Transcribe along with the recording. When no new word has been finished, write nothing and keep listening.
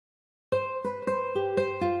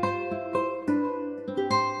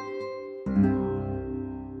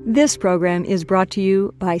This program is brought to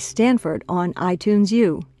you by Stanford on iTunes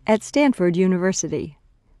U at Stanford University.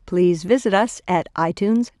 Please visit us at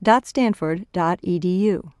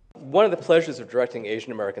itunes.stanford.edu. One of the pleasures of directing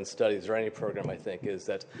Asian American Studies, or any program, I think, is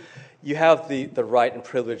that you have the right and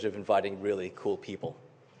privilege of inviting really cool people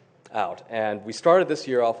out. And we started this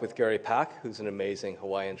year off with Gary Pak, who's an amazing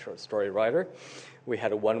Hawaiian short story writer. We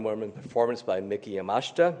had a one-woman performance by Miki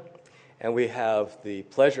Yamashita. And we have the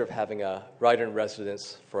pleasure of having a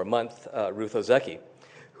writer-in-residence for a month, Ruth Ozeki,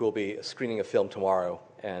 who will be screening a film tomorrow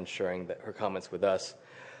and sharing her comments with us.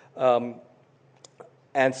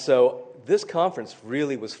 And so this conference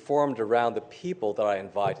really was formed around the people that I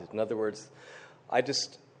invited. In other words, I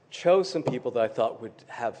just chose some people that I thought would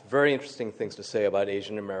have very interesting things to say about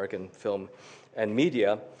Asian American film and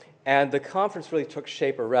media. And the conference really took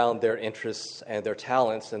shape around their interests and their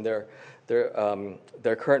talents and their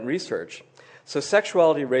current research. So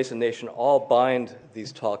Sexuality, Race, and Nation all bind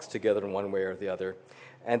these talks together in one way or the other,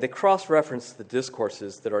 and they cross-reference the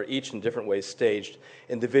discourses that are each in different ways staged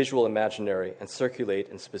in the visual imaginary and circulate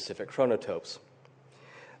in specific chronotopes.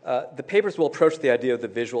 The papers will approach the idea of the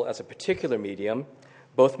visual as a particular medium,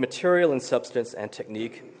 both material in substance and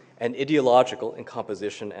technique, and ideological in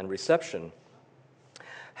composition and reception.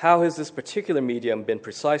 How has this particular medium been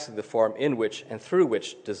precisely the form in which and through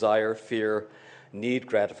which desire, fear, need,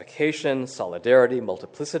 gratification, solidarity,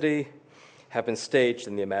 multiplicity have been staged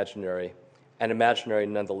in the imaginary, and imaginary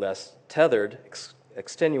nonetheless tethered,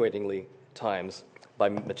 extenuatingly times, by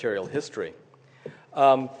material history?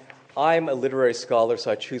 I'm a literary scholar,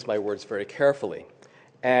 so I choose my words very carefully.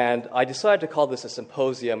 And I decided to call this a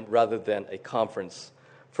symposium rather than a conference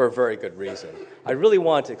for a very good reason. I really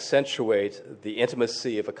want to accentuate the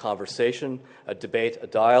intimacy of a conversation, a debate, a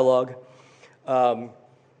dialogue. And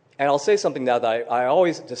I'll say something now that I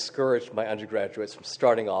always discourage my undergraduates from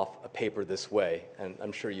starting off a paper this way, and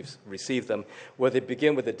I'm sure you've received them, where they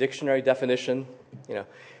begin with a dictionary definition.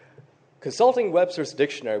 Consulting Webster's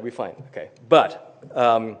dictionary, we find, okay. But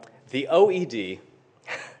the OED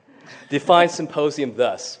defines symposium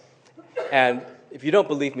thus, and if you don't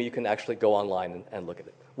believe me, you can actually go online and look at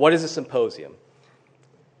it. What is a symposium?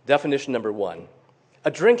 Definition number 1,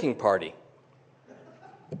 a drinking party.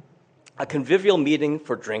 A convivial meeting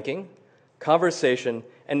for drinking, conversation,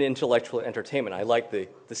 and intellectual entertainment. I like the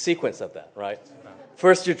sequence of that, right?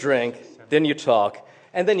 First you drink, then you talk,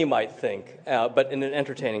 and then you might think, but in an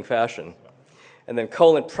entertaining fashion. And then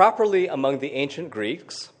properly among the ancient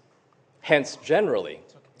Greeks, hence generally.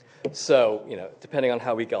 So, depending on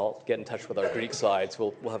how we get in touch with our Greek sides,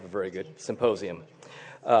 we'll have a very good symposium.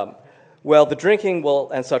 Well, the drinking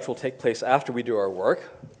and such will take place after we do our work,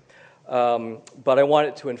 but I want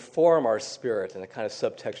it to inform our spirit in a kind of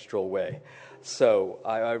subtextual way. So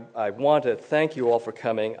I want to thank you all for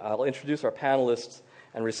coming. I'll introduce our panelists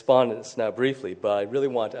and respondents now briefly, but I really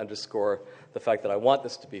want to underscore the fact that I want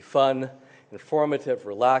this to be fun, informative,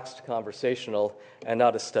 relaxed, conversational, and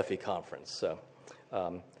not a stuffy conference. So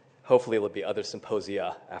hopefully there will be other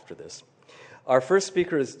symposia after this. Our first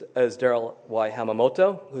speaker is Daryl Y.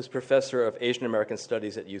 Hamamoto, who's professor of Asian American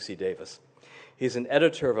Studies at UC Davis. He's an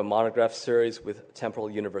editor of a monograph series with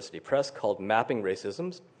Temple University Press called Mapping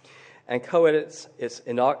Racisms, and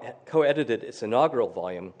co-edited its inaugural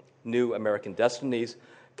volume, New American Destinies,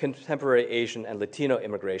 Contemporary Asian and Latino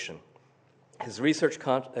Immigration. His research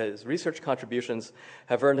contributions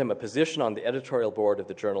have earned him a position on the editorial board of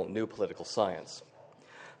the journal New Political Science.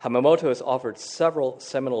 Hamamoto has authored several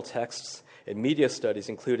seminal texts in media studies,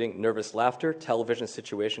 including Nervous Laughter, Television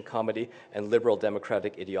Situation Comedy, and Liberal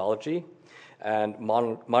Democratic Ideology, and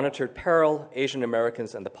Monitored Peril, Asian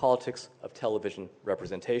Americans and the Politics of Television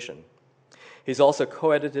Representation. He's also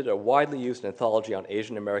co-edited a widely used anthology on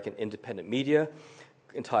Asian American independent media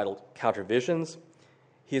entitled Countervisions.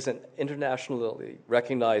 He is an internationally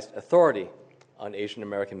recognized authority on Asian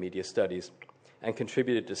American media studies and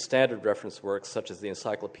contributed to standard reference works such as the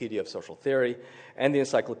Encyclopedia of Social Theory and the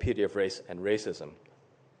Encyclopedia of Race and Racism.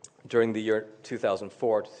 During the year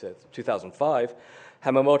 2004 to 2005,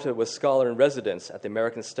 Hamamoto was scholar-in-residence at the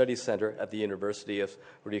American Studies Center at the University of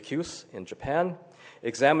Ryukyus in Japan,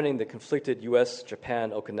 examining the conflicted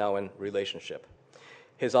U.S.-Japan-Okinawan relationship.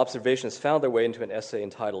 His observations found their way into an essay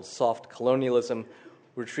entitled Soft Colonialism,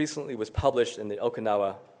 which recently was published in the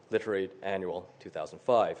Okinawa Literary Annual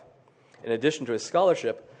 2005. In addition to his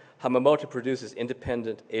scholarship, Hamamoto produces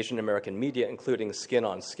independent Asian American media, including Skin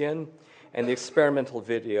on Skin and the experimental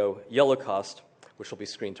video Yellow Cost, which will be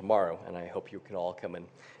screened tomorrow, and I hope you can all come in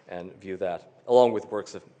and view that, along with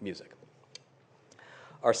works of music.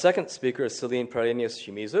 Our second speaker is Celine Perennius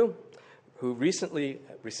Shimizu, who recently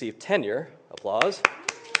received tenure, applause,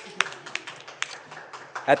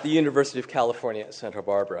 at the University of California at Santa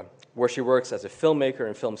Barbara, where she works as a filmmaker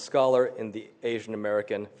and film scholar in the Asian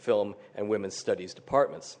American Film and Women's Studies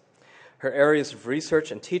departments. Her areas of research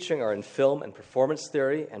and teaching are in film and performance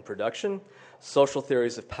theory and production, social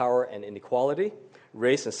theories of power and inequality,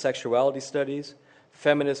 race and sexuality studies,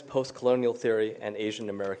 feminist post-colonial theory, and Asian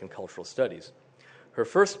American cultural studies. Her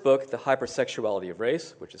first book, The Hypersexuality of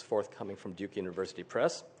Race, which is forthcoming from Duke University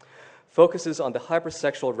Press, focuses on the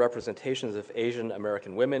hypersexual representations of Asian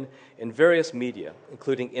American women in various media,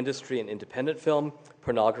 including industry and independent film,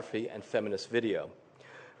 pornography, and feminist video.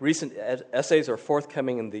 Recent essays are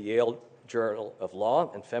forthcoming in the Yale Journal of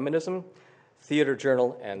Law and Feminism, Theater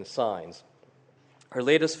Journal, and Signs. Her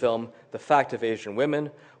latest film, The Fact of Asian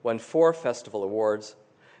Women, won 4 festival awards.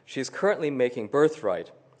 She is currently making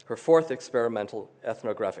Birthright, her 4th experimental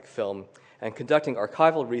ethnographic film, and conducting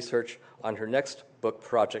archival research on her next book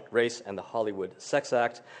project, Race and the Hollywood Sex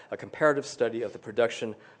Act, a comparative study of the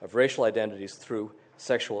production of racial identities through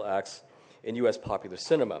sexual acts in U.S. popular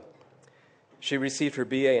cinema. She received her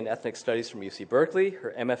BA in Ethnic Studies from UC Berkeley,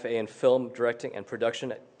 her MFA in Film Directing and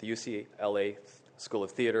Production at the UCLA School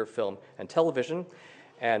of Theater, Film, and Television,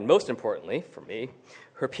 and most importantly, for me,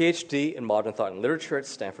 her PhD in Modern Thought and Literature at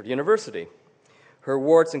Stanford University. Her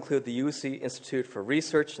awards include the UC Institute for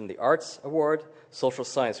Research in the Arts Award, Social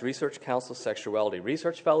Science Research Council Sexuality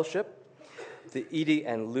Research Fellowship, the Edie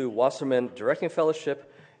and Lou Wasserman Directing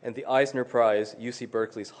Fellowship, and the Eisner Prize, UC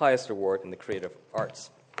Berkeley's highest award in the creative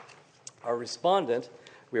arts. Our respondent,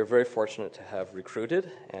 we are very fortunate to have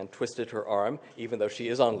recruited and twisted her arm, even though she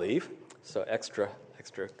is on leave, so extra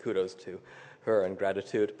kudos to her and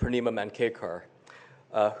gratitude, Purnima Mankekar,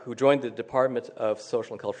 who joined the Department of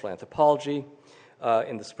Social and Cultural Anthropology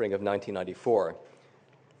in the spring of 1994.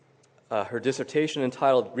 Her dissertation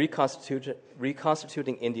entitled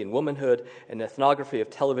Reconstituting Indian Womanhood, an Ethnography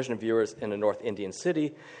of Television Viewers in a North Indian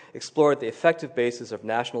City, explored the effective basis of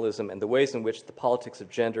nationalism and the ways in which the politics of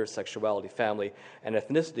gender, sexuality, family, and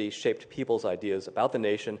ethnicity shaped people's ideas about the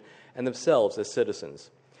nation and themselves as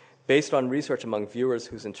citizens. Based on research among viewers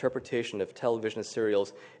whose interpretation of television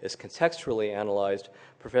serials is contextually analyzed,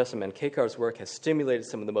 Professor Mankekar's work has stimulated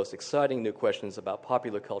some of the most exciting new questions about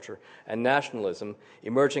popular culture and nationalism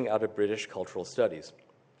emerging out of British cultural studies.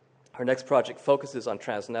 Her next project focuses on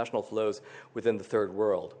transnational flows within the Third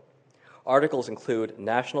World. Articles include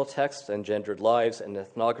National Texts and Gendered Lives, an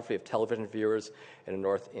ethnography of television viewers in a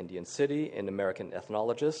North Indian City in American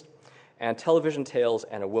Ethnologist, and Television Tales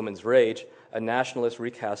and a Woman's Rage, a nationalist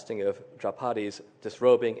recasting of Draupadi's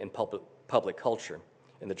disrobing in public culture,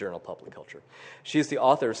 in the journal Public Culture. She is the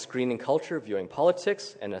author of Screening Culture, Viewing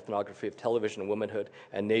Politics, an ethnography of television and womanhood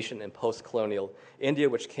and nation in post-colonial India,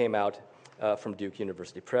 which came out from Duke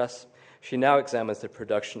University Press. She now examines the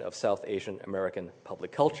production of South Asian American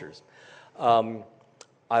public cultures. I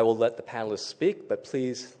will let the panelists speak, but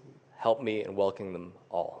please help me in welcoming them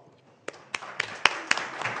all.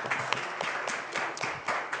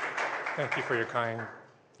 Thank you for your kind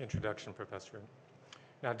introduction, Professor.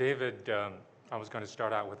 Now, David, I was going to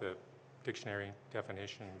start out with a dictionary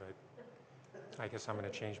definition, but I guess I'm going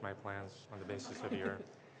to change my plans on the basis of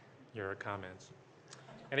your comments.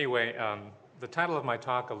 Anyway, the title of my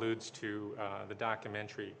talk alludes to the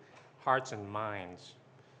documentary Hearts and Minds.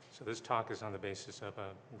 So this talk is on the basis of a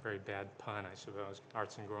very bad pun, I suppose,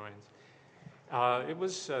 Hearts and Groins.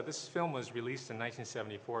 This film was released in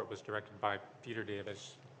 1974. It was directed by Peter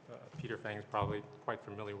Davis. Peter Fang is probably quite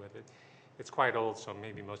familiar with it. It's quite old, so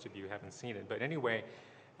maybe most of you haven't seen it. But anyway,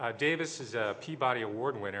 Davis is a Peabody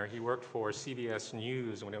Award winner. He worked for CBS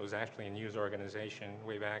News when it was actually a news organization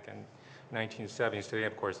way back in 1970s. Today,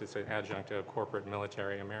 of course, it's an adjunct of corporate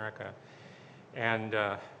military America. And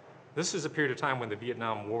this is a period of time when the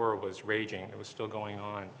Vietnam War was raging. It was still going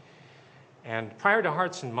on. And prior to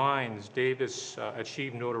Hearts and Minds, Davis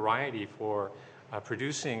achieved notoriety for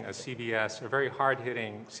producing a very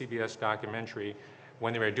hard-hitting CBS documentary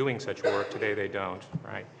when they were doing such work. Today they don't,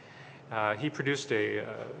 right? He produced a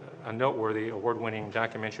noteworthy, award-winning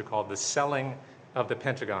documentary called The Selling of the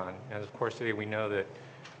Pentagon. And of course, today we know that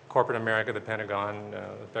corporate America, the Pentagon,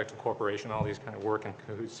 effective corporation, all these kind of work in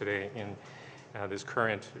cahoots today in this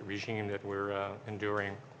current regime that we're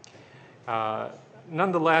enduring.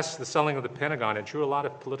 Nonetheless, the selling of the Pentagon, it drew a lot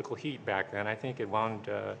of political heat back then. I think it wound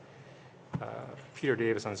Peter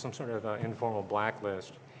Davis on some sort of informal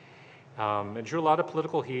blacklist. It drew a lot of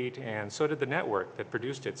political heat, and so did the network that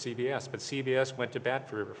produced it, CBS. But CBS went to bat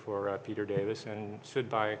for Peter Davis and stood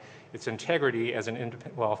by its integrity as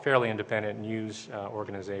a fairly independent news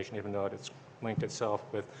organization, even though it's linked itself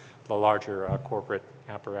with the larger corporate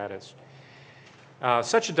apparatus.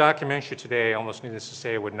 Such a documentary today, almost needless to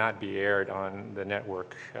say, would not be aired on the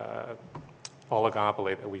network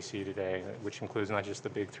oligopoly that we see today, which includes not just the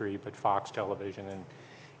big three, but Fox Television and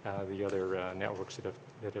the other networks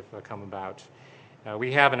that have come about.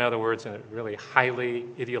 We have, in other words, a really highly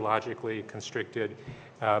ideologically constricted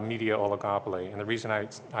media oligopoly. And the reason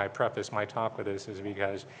I preface my talk with this is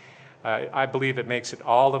because I believe it makes it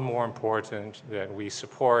all the more important that we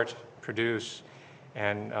support, produce,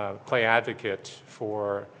 and play advocate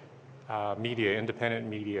for media, independent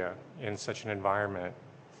media in such an environment.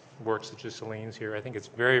 Works such as Celine's here. I think it's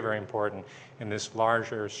very, very important in this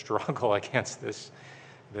larger struggle against this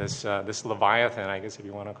Leviathan, I guess if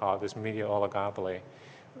you want to call it, this media oligopoly.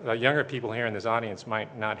 Younger people here in this audience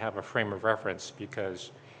might not have a frame of reference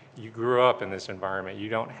because you grew up in this environment. You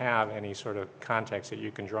don't have any sort of context that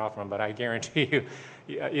you can draw from, but I guarantee you,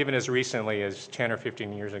 even as recently as 10 or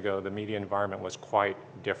 15 years ago, the media environment was quite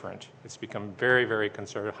different. It's become very, very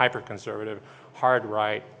conservative, hyper-conservative, hard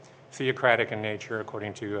right, theocratic in nature,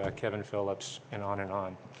 according to Kevin Phillips, and on and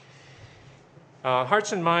on.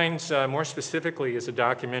 Hearts and Minds, more specifically, is a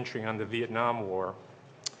documentary on the Vietnam War.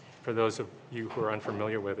 For those of you who are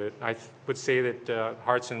unfamiliar with it, I would say that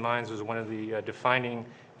Hearts and Minds was one of the defining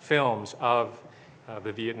films of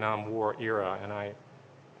the Vietnam War era, and I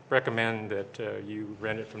recommend that you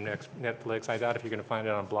rent it from Netflix. I doubt if you're going to find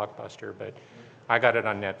it on Blockbuster, but I got it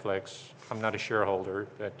on Netflix. I'm not a shareholder,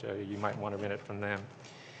 but you might want to rent it from them.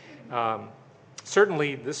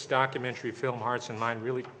 Certainly, this documentary film, Hearts and Mind,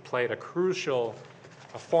 really played a crucial,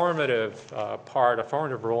 a formative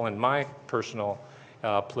role in my personal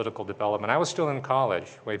political development. I was still in college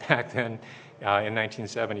way back then in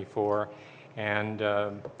 1974, and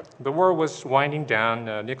the war was winding down.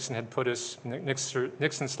 Nixon / Kissinger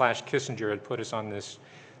had put us on this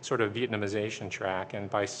sort of Vietnamization track, and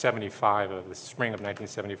by the spring of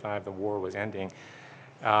 1975, the war was ending.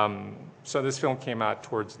 So this film came out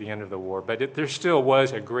towards the end of the war, but there still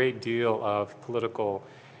was a great deal of political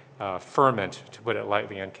ferment, to put it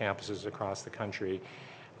lightly, on campuses across the country.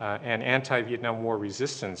 And anti-Vietnam War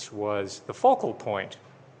resistance was the focal point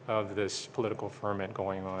of this political ferment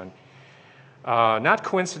going on. Not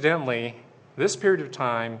coincidentally, this period of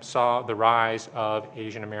time saw the rise of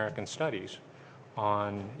Asian American studies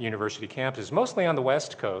on university campuses, mostly on the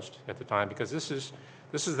West Coast at the time, because this is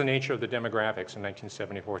the nature of the demographics in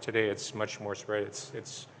 1974. Today, it's much more spread.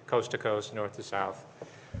 It's coast to coast, north to south,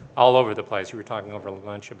 all over the place. We were talking over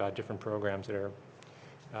lunch about different programs that are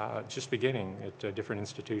just beginning at different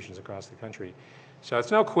institutions across the country. So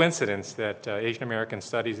it's no coincidence that Asian American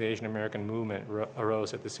studies, the Asian American movement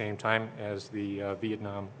arose at the same time as the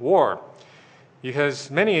Vietnam War,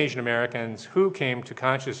 because many Asian Americans who came to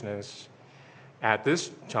consciousness at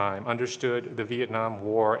this time understood the Vietnam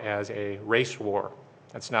War as a race war.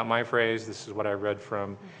 That's not my phrase. This is what I read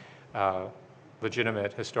from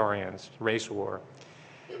legitimate historians, race war.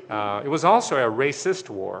 It was also a racist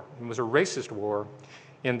war. It was a racist war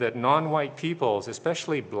in that non-white peoples,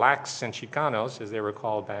 especially blacks and Chicanos, as they were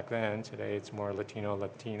called back then. Today it's more Latino,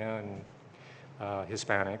 Latina, and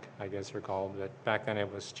Hispanic, I guess they're called, but back then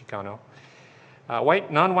it was Chicano.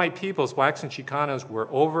 Non-white peoples, blacks and Chicanos, were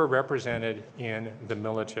overrepresented in the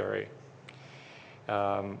military.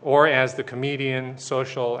 Or as the comedian,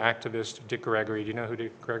 social activist Dick Gregory, do you know who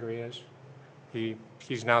Dick Gregory is?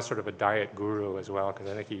 He's now sort of a diet guru as well, because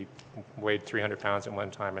I think he weighed 300 pounds at one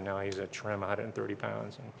time, and now he's a trim 130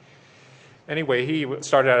 pounds. And anyway, he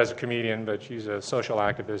started out as a comedian, but he's a social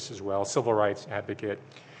activist as well, civil rights advocate.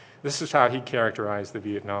 This is how he characterized the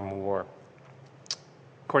Vietnam War.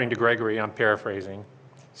 According to Gregory, I'm paraphrasing,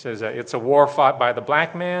 says it's a war fought by the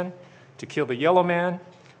black man to kill the yellow man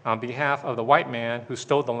on behalf of the white man who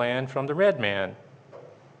stole the land from the red man.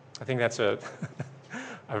 I think that's a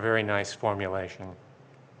very nice formulation.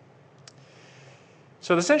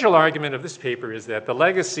 So the central argument of this paper is that the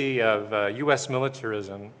legacy of U.S.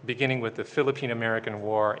 militarism, beginning with the Philippine-American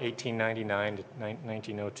War, 1899 to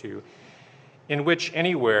 1902, in which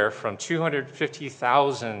anywhere from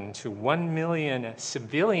 250,000 to 1 million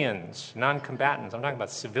civilians, non-combatants, I'm talking about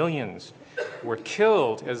civilians, were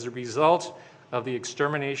killed as a result of the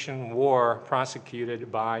extermination war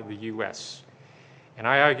prosecuted by the U.S. And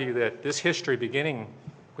I argue that this history, beginning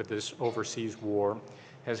with this overseas war,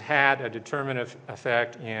 has had a determinative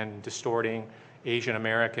effect in distorting Asian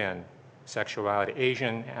American sexuality,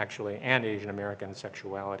 Asian American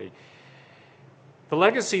sexuality. The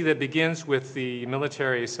legacy that begins with the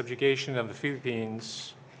military subjugation of the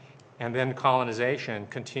Philippines and then colonization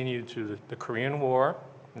continued through the Korean War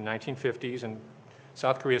in the 1950s, and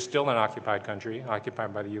South Korea is still an occupied country,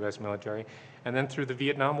 occupied by the U.S. military, and then through the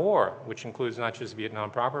Vietnam War, which includes not just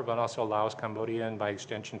Vietnam proper, but also Laos, Cambodia, and by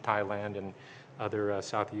extension Thailand and other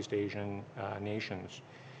Southeast Asian nations.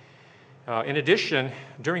 In addition,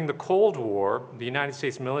 during the Cold War, the United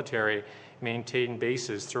States military maintained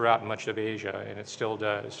bases throughout much of Asia, and it still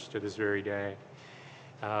does to this very day.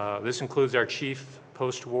 This includes our chief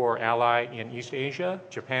post-war ally in East Asia,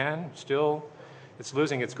 Japan. Still, it's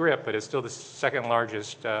losing its grip, but it's still the second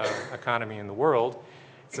largest economy in the world.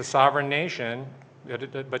 It's a sovereign nation,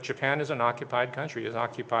 but Japan is an occupied country. It's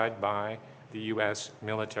occupied by the U.S.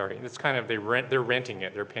 military. It's kind of, they're renting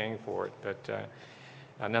it, they're paying for it, but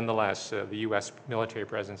nonetheless, the U.S. military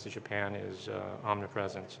presence in Japan is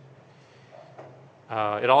omnipresent.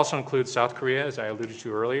 It also includes South Korea, as I alluded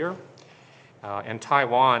to earlier, and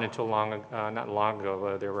Taiwan. Until not long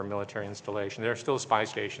ago, there were military installations. There are still spy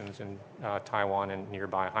stations in Taiwan and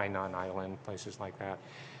nearby Hainan Island, places like that.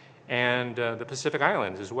 And the Pacific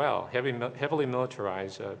Islands as well, heavily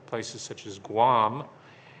militarized, places such as Guam.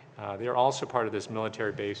 They're also part of this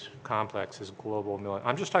military base complex, this global military.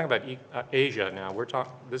 I'm just talking about Asia now.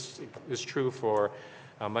 This is true for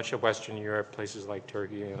much of Western Europe, places like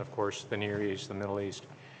Turkey, and of course the Near East, the Middle East.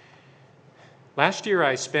 Last year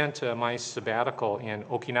I spent my sabbatical in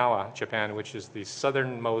Okinawa, Japan, which is the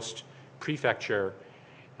southernmost prefecture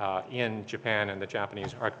in Japan and the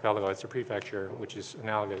Japanese archipelago. It's a prefecture, which is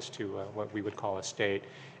analogous to what we would call a state.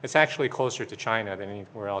 It's actually closer to China than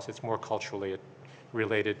anywhere else. It's more culturally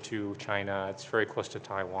related to China. It's very close to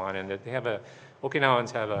Taiwan, and they have Okinawans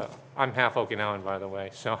have I'm half Okinawan, by the way,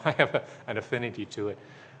 so I have an affinity to it.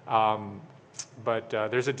 But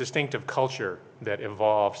there's a distinctive culture that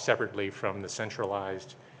evolved separately from the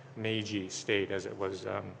centralized Meiji state as it was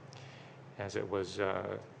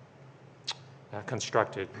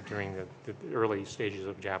constructed during the early stages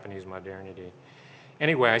of Japanese modernity.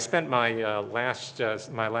 Anyway, I spent my last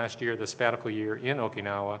year, the sabbatical year, in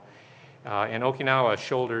Okinawa. And Okinawa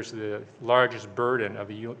shoulders the largest burden of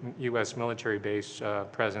the U.S. military base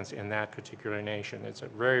presence in that particular nation. It's a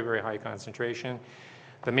very, very high concentration.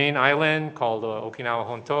 The main island, called Okinawa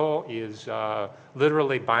Honto, is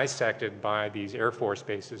literally bisected by these Air Force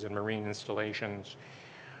bases and marine installations.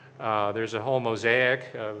 There's a whole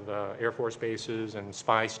mosaic of Air Force bases and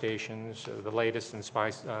spy stations. The latest in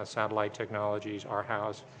spy satellite technologies are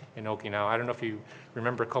housed in Okinawa. I don't know if you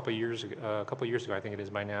remember a couple years ago, I think it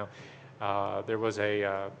is by now, there was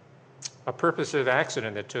a purposive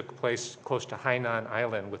accident that took place close to Hainan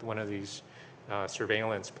Island with one of these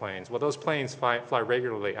surveillance planes. Well, those planes fly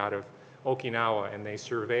regularly out of Okinawa, and they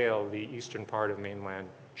surveil the eastern part of mainland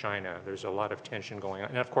China. There's a lot of tension going on.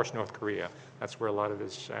 And of course, North Korea. That's where a lot of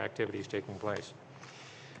this activity is taking place.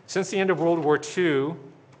 Since the end of World War II,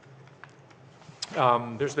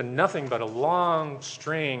 there's been nothing but a long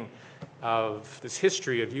string of this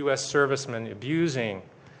history of U.S. servicemen abusing,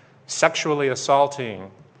 sexually assaulting,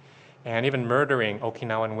 and even murdering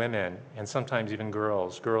Okinawan women, and sometimes even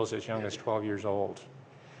girls as young as 12 years old.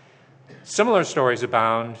 Similar stories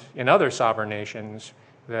abound in other sovereign nations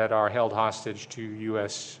that are held hostage to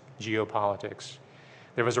U.S. geopolitics.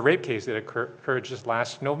 There was a rape case that occurred just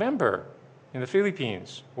last November in the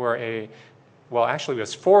Philippines, where actually it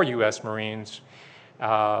was 4 U.S. Marines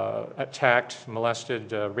attacked,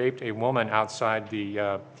 molested, raped a woman outside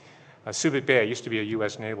the Subic Bay. It used to be a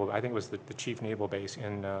U.S. naval, I think it was the chief naval base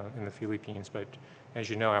in the Philippines, but as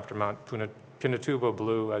you know, after Mount Pinatubo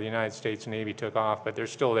blew, the United States Navy took off, but they're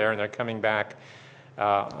still there, and they're coming back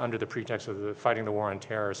under the pretext of fighting the war on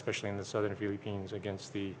terror, especially in the southern Philippines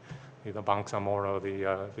against the Bangsamoro,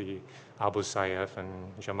 the Abu Sayyaf and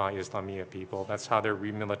Jamaat Islamiyah people. That's how they're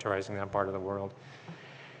remilitarizing that part of the world.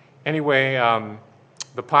 Anyway,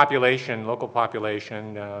 the population, local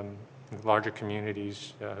population, larger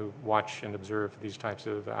communities who watch and observe these types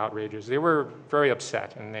of outrages, they were very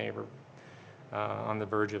upset, and they were on the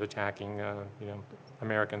verge of attacking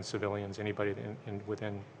American civilians, anybody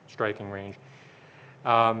within striking range.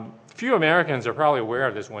 Few Americans are probably aware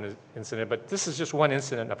of this one incident, but this is just one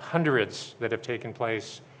incident of hundreds that have taken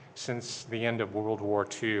place since the end of World War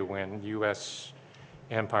II, when U.S.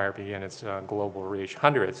 empire began its global reach.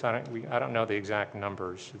 Hundreds. I don't know the exact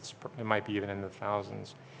numbers. It might be even in the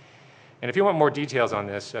thousands. And if you want more details on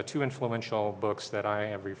this, 2 influential books that I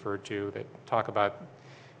have referred to that talk about,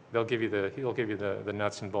 he'll give you the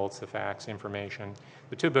nuts and bolts, the facts, information.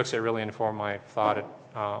 The 2 books that really informed my thought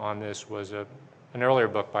on this was an earlier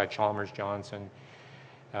book by Chalmers Johnson,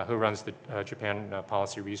 who runs the Japan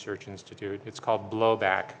Policy Research Institute. It's called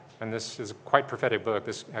Blowback, and this is a quite prophetic book.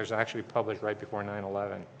 This was actually published right before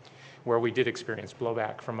 9/11. where we did experience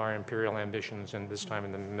blowback from our imperial ambitions, and this time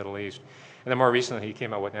in the Middle East. And then more recently, he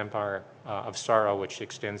came out with Empire of Sorrow, which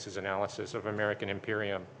extends his analysis of American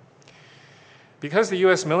imperium. Because the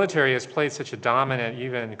U.S. military has played such a dominant,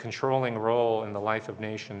 even controlling role in the life of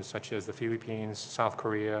nations such as the Philippines, South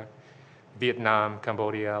Korea, Vietnam,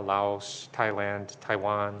 Cambodia, Laos, Thailand,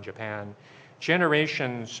 Taiwan, Japan,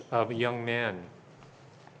 generations of young men,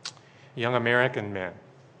 young American men,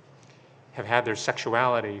 have had their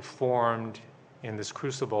sexuality formed in this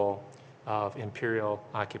crucible of imperial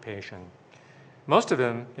occupation. Most of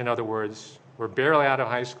them, in other words, were barely out of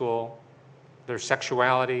high school, their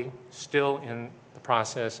sexuality still in the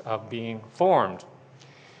process of being formed.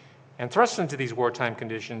 And thrust into these wartime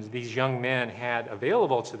conditions, these young men had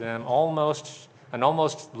available to them an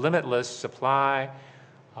almost limitless supply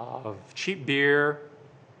of cheap beer,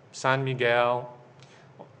 San Miguel.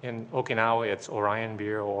 In Okinawa, it's Orion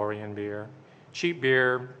beer, cheap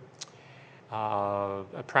beer,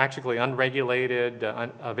 practically unregulated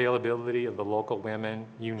availability of the local women,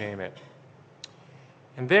 you name it.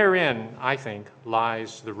 And therein, I think,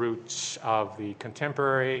 lies the roots of the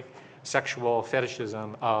contemporary sexual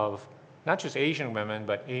fetishism of not just Asian women,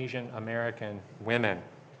 but Asian American women.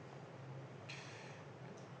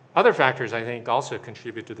 Other factors, I think, also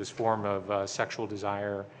contribute to this form of sexual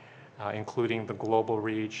desire, including the global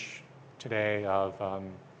reach today of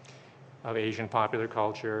Asian popular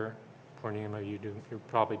culture. Purnima, you're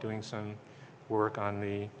probably doing some work on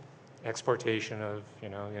the exportation of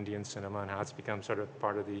Indian cinema and how it's become sort of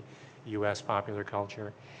part of the U.S. popular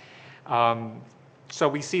culture. So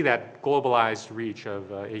we see that globalized reach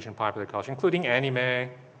of Asian popular culture, including anime,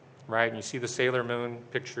 right? And you see the Sailor Moon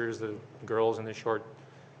pictures, the girls in the short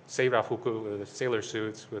seirafuku, the sailor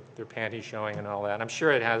suits with their panties showing and all that. I'm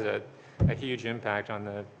sure it has a huge impact on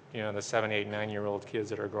the 7, 8, 9-year-old kids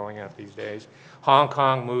that are growing up these days. Hong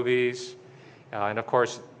Kong movies, and of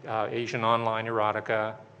course, Asian online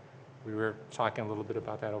erotica. We were talking a little bit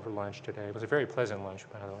about that over lunch today. It was a very pleasant lunch,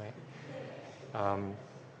 by the way.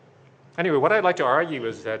 Anyway, what I'd like to argue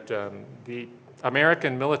is that the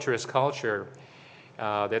American militarist culture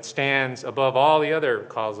that stands above all the other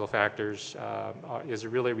causal factors is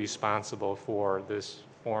really responsible for this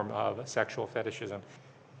form of sexual fetishism.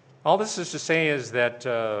 All this is to say is that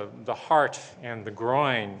the heart and the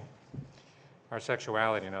groin, our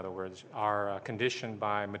sexuality in other words, are conditioned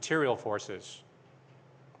by material forces.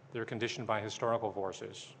 They're conditioned by historical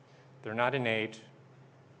forces. They're not innate.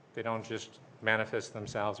 They don't just manifest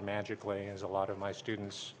themselves magically, as a lot of my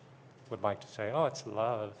students would like to say, oh, it's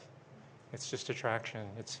love. It's just attraction.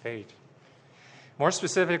 It's fate. More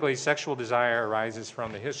specifically, sexual desire arises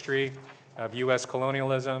from the history of U.S.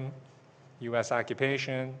 colonialism, U.S.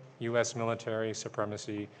 occupation, U.S. military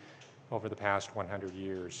supremacy over the past 100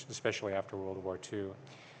 years, especially after World War II.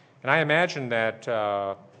 And I imagine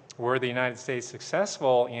that were the United States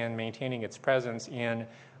successful in maintaining its presence in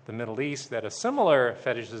the Middle East, that a similar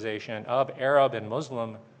fetishization of Arab and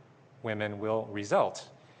Muslim women will result.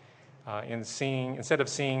 Instead of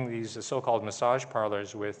seeing these so-called massage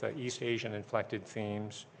parlors with East Asian inflected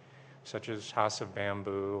themes, such as House of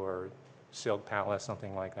Bamboo or Silk Palace,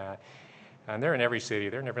 something like that. And they're in every city,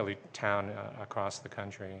 they're in every town across the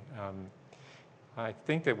country. I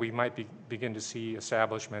think that we might begin to see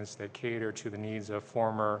establishments that cater to the needs of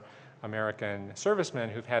former American servicemen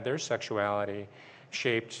who've had their sexuality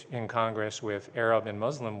shaped in Congress with Arab and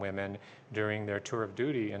Muslim women during their tour of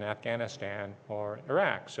duty in Afghanistan or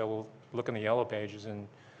Iraq. So we'll look in the yellow pages and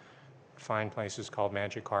find places called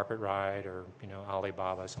Magic Carpet Ride or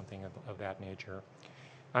Alibaba, something of that nature.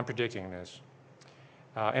 I'm predicting this.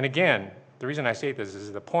 And again, the reason I say this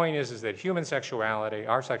is the point is that human sexuality,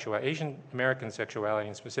 our sexuality, Asian American sexuality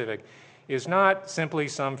in specific, is not simply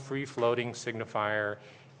some free-floating signifier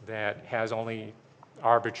that has only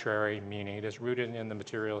arbitrary meaning. It is rooted in the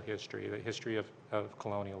material history, the history of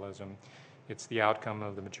colonialism. It's the outcome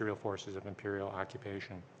of the material forces of imperial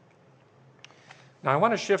occupation. Now I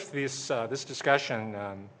want to shift this discussion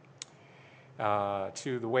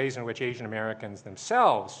to the ways in which Asian Americans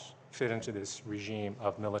themselves fit into this regime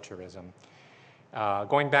of militarism.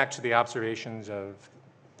 Going back to the observations of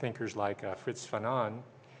thinkers like Fritz Fanon,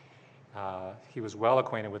 he was well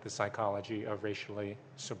acquainted with the psychology of racially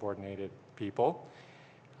subordinated people.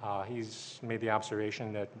 He's made the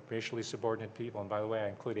observation that racially subordinate people, and by the way, I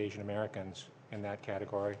include Asian Americans in that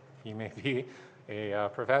category. You may be a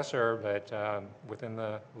professor, but within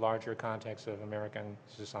the larger context of American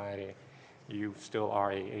society, you still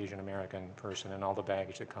are an Asian American person and all the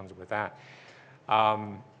baggage that comes with that.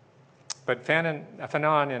 But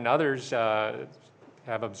Fanon and others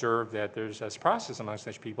have observed that there's this process among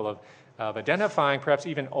such people of identifying, perhaps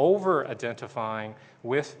even over-identifying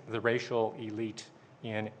with the racial elite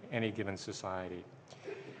in any given society.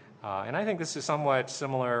 And I think this is somewhat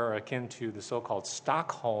similar or akin to the so-called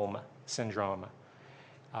Stockholm syndrome,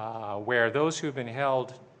 where those who've been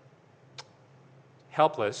held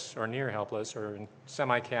helpless or near helpless or in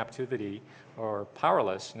semi-captivity or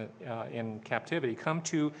powerless in captivity come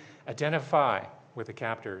to identify with the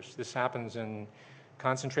captors. This happens in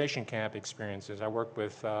concentration camp experiences. I work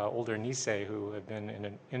with older Nisei who have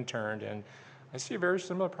been interned, and I see a very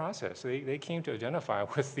similar process. They came to identify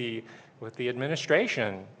with the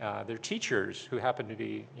administration, their teachers who happened to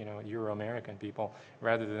be Euro-American people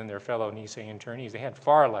rather than their fellow Nisei internees. They had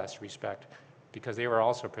far less respect because they were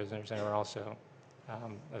also prisoners and they were also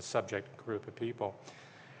a subject group of people.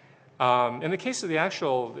 In the case of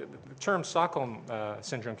the term Stockholm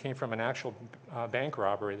syndrome came from an actual bank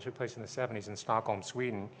robbery that took place in the 70s in Stockholm,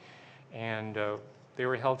 Sweden. And they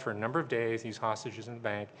were held for a number of days, these hostages in the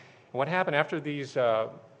bank. And what happened after these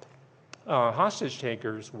hostage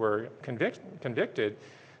takers were convicted,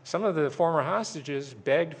 some of the former hostages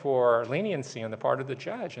begged for leniency on the part of the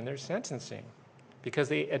judge in their sentencing because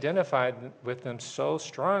they identified with them so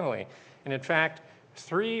strongly. And in fact,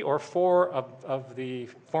 3 or 4 of the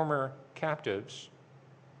former captives,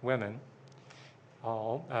 women, 3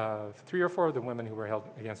 or 4 of the women who were held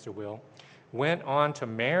against their will, went on to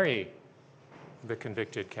marry the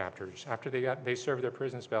convicted captors. After they served their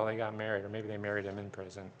prison spell, they got married, or maybe they married them in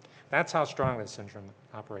prison. That's how strong this syndrome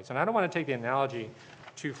operates. And I don't want to take the analogy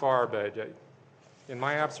too far, but in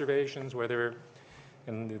my observations, whether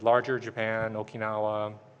in the larger Japan,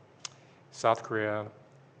 Okinawa, South Korea,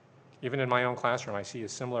 even in my own classroom, I see a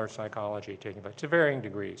similar psychology taking place to varying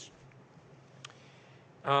degrees.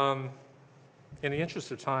 In the interest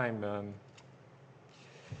of time,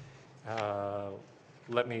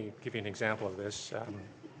 let me give you an example of this.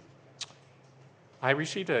 I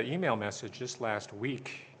received an email message just last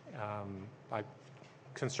week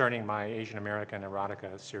concerning my Asian American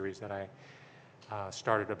erotica series that I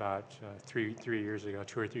started about 2 or 3 years ago.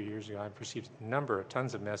 I've received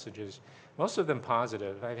tons of messages, most of them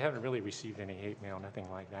positive. I haven't really received any hate mail, nothing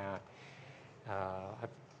like that.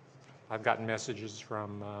 I've gotten messages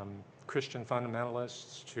from Christian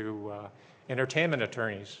fundamentalists to entertainment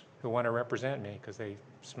attorneys who want to represent me because they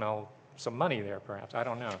smell some money there, perhaps. I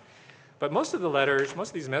don't know. But most of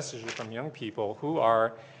these messages are from young people who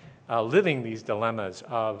are living these dilemmas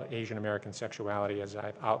of Asian American sexuality as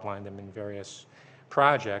I've outlined them in various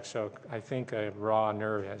projects. So I think a raw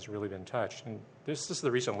nerve has really been touched. And this is the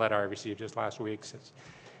recent letter I received just last week.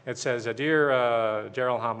 It says, Dear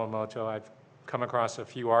Daryl Hamamoto, I've come across a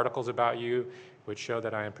few articles about you which show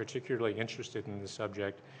that I am particularly interested in this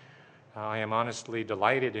subject. I am honestly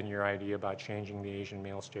delighted in your idea about changing the Asian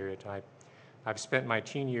male stereotype. I've spent my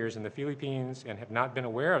teen years in the Philippines and have not been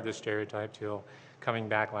aware of this stereotype till coming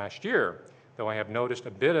back last year, though I have noticed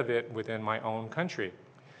a bit of it within my own country.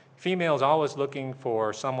 Females always looking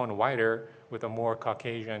for someone whiter with a more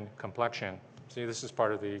Caucasian complexion. See, this is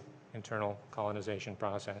part of the internal colonization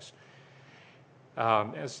process.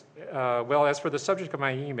 As for the subject of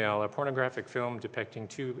my email, a pornographic film depicting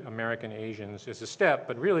 2 American Asians is a step,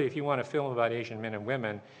 but really if you want a film about Asian men and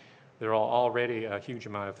women, there are already a huge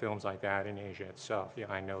amount of films like that in Asia itself. Yeah,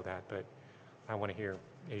 I know that, but I want to hear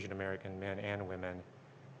Asian American men and women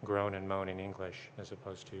groan and moan in English as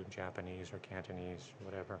opposed to Japanese or Cantonese,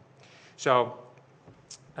 whatever. So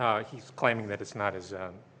he's claiming that it's not as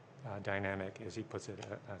dynamic, as he puts it,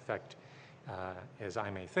 effect as I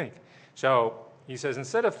may think. So he says,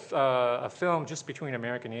 instead of a film just between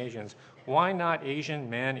American Asians, why not Asian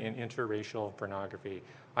men in interracial pornography?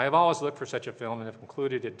 I have always looked for such a film and have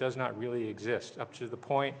concluded it does not really exist, up to the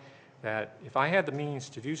point that if I had the means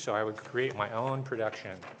to do so, I would create my own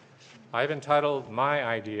production. I've entitled my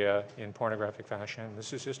idea in pornographic fashion,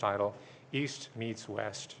 this is his title, East Meets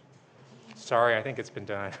West. Sorry, I think it's been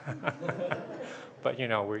done. But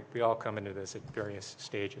we all come into this at various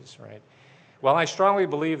stages, right? Well, I strongly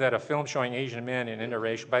believe that a film showing Asian men in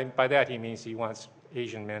interracial, by that he means he wants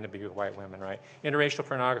Asian men to be with white women, right? Interracial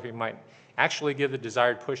pornography might actually give the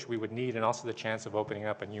desired push we would need and also the chance of opening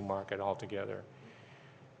up a new market altogether.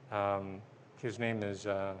 His name is,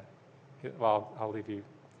 I'll leave you.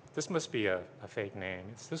 This must be a fake name.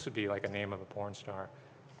 This would be like a name of a porn star.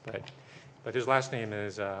 But his last name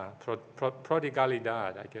is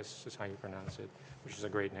Prodigalidad, I guess is how you pronounce it, which is a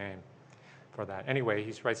great name for that. Anyway,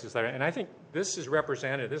 he writes this letter, and I think this is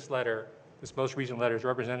representative, this most recent letter is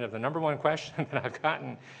representative of the number one question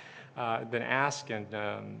that I've been asked and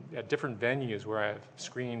at different venues where I've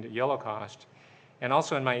screened Yellowcast, And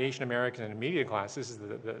also in my Asian American and media class, this is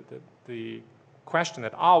the question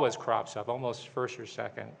that always crops up, almost first or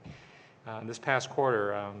second. This past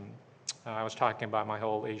quarter, I was talking about my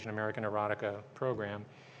whole Asian American erotica program.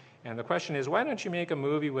 And the question is, why don't you make a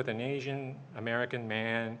movie with an Asian American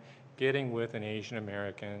man getting with an Asian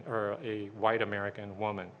American or a white American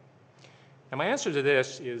woman? And my answer to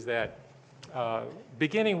this is that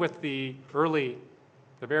beginning with the very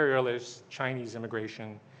earliest Chinese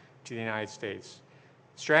immigration to the United States,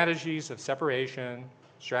 strategies of separation,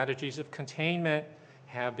 strategies of containment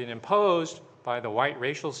have been imposed by the white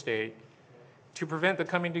racial state to prevent the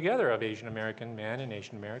coming together of Asian American men and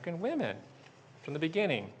Asian American women from the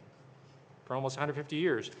beginning for almost 150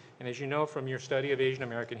 years. And as you know from your study of Asian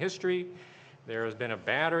American history, there has been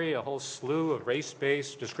a whole slew of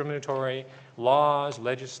race-based discriminatory laws,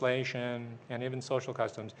 legislation, and even social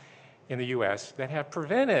customs in the U.S. that have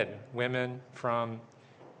prevented women from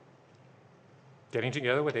getting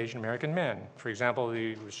together with Asian American men. For example,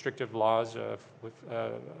 the restrictive laws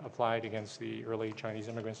applied against the early Chinese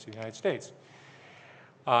immigrants to the United States.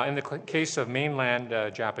 In the case of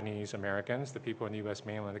mainland Japanese Americans, the people in the U.S.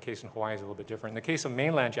 mainland, the case in Hawaii is a little bit different. In the case of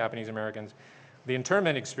mainland Japanese Americans, the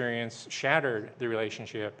internment experience shattered the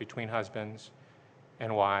relationship between husbands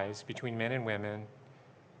and wives, between men and women,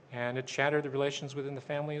 and it shattered the relations within the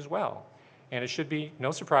family as well. And it should be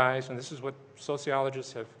no surprise, and this is what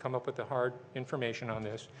sociologists have come up with the hard information on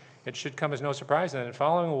this, it should come as no surprise that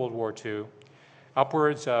following World War II,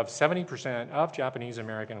 upwards of 70% of Japanese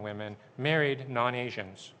American women married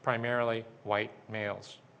non-Asians, primarily white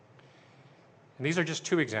males. And these are just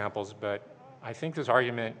two examples, but I think this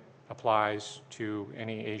argument applies to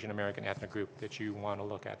any Asian American ethnic group that you want to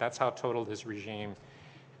look at. That's how total this regime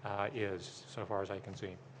is, so far as I can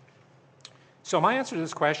see. So my answer to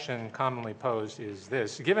this question commonly posed is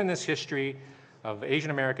this: given this history of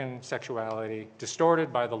Asian American sexuality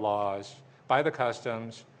distorted by the laws, by the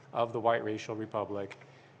customs of the white racial republic,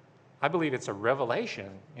 I believe it's a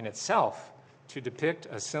revelation in itself to depict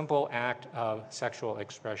a simple act of sexual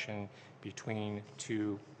expression between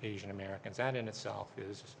two Asian Americans. That in itself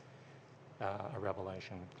is a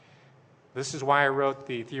revelation. This is why I wrote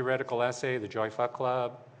the theoretical essay, The Joy Fuck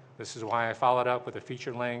Club. This is why I followed up with a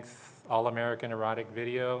feature-length all-American erotic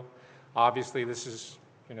video. Obviously, this is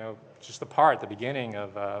just the beginning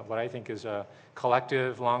of what I think is a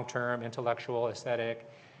collective, long-term, intellectual, aesthetic,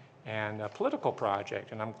 and a political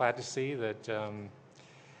project. And I'm glad to see that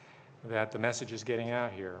that the message is getting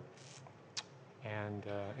out here. And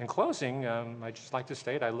in closing, I'd just like to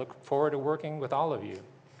state I look forward to working with all of you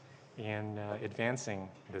in advancing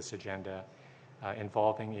this agenda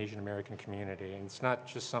involving Asian American community. And it's not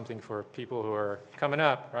just something for people who are coming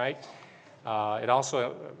up, right? It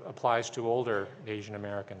also applies to older Asian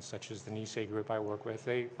Americans, such as the Nisei group I work with.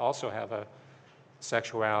 They also have a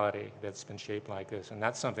sexuality that's been shaped like this, and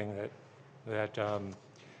that's something that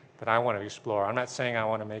I want to explore. I'm not saying I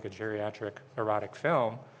want to make a geriatric erotic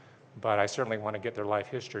film, but I certainly want to get their life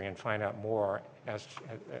history and find out more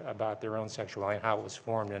about their own sexuality and how it was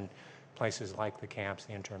formed in places like the camps,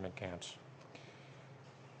 the internment camps.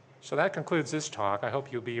 So that concludes this talk. I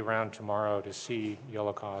hope you'll be around tomorrow to see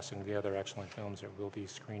Holocaust and the other excellent films that we'll be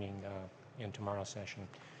screening in tomorrow's session.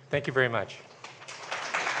 Thank you very much.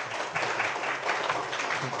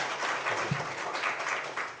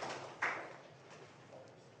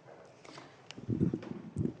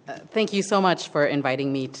 Thank you so much for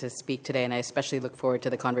inviting me to speak today, and I especially look forward to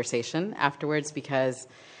the conversation afterwards because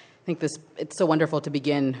I think it's so wonderful to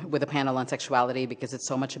begin with a panel on sexuality because it's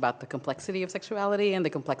so much about the complexity of sexuality and the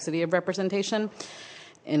complexity of representation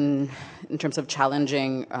in terms of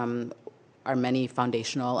challenging our many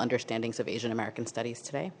foundational understandings of Asian American studies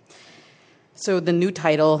today. So the new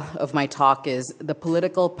title of my talk is The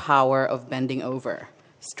Political Power of Bending Over,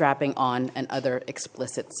 Strapping On and Other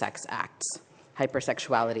Explicit Sex Acts,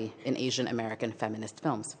 Hypersexuality in Asian American Feminist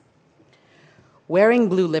Films. Wearing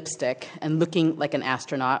blue lipstick and looking like an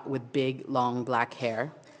astronaut with big, long black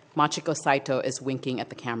hair, Machiko Saito is winking at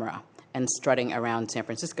the camera and strutting around San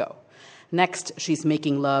Francisco. Next, she's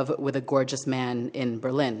making love with a gorgeous man in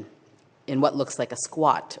Berlin, in what looks like a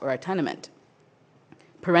squat or a tenement.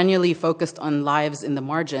 Perennially focused on lives in the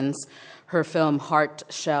margins, her film Heart,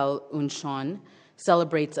 Shell, und Schon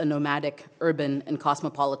celebrates a nomadic, urban, and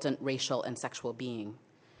cosmopolitan racial and sexual being.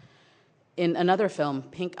 In another film,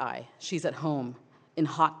 Pink Eye, she's at home in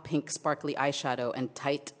hot pink sparkly eyeshadow and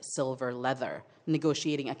tight silver leather,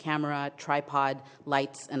 negotiating a camera, tripod,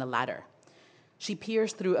 lights, and a ladder. She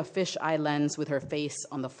peers through a fisheye lens with her face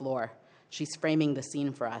on the floor. She's framing the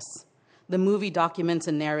scene for us. The movie documents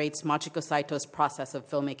and narrates Machiko Saito's process of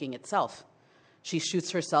filmmaking itself. She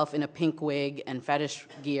shoots herself in a pink wig and fetish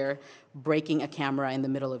gear, breaking a camera in the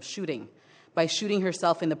middle of shooting. By shooting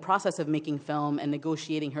herself in the process of making film and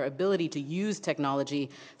negotiating her ability to use technology,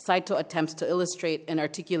 Saito attempts to illustrate and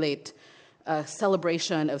articulate a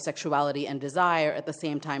celebration of sexuality and desire, at the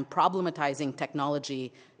same time problematizing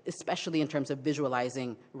technology, especially in terms of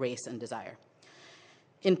visualizing race and desire.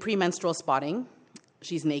 In Premenstrual Spotting,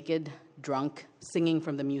 she's naked, drunk, singing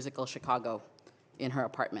from the musical Chicago in her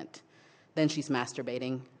apartment. Then she's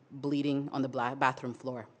masturbating, bleeding on the bathroom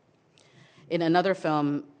floor. In another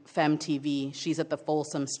film, Femme TV, she's at the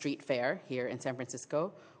Folsom Street Fair here in San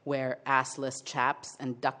Francisco, where assless chaps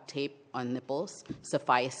and duct tape on nipples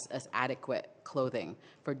suffice as adequate clothing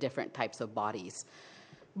for different types of bodies,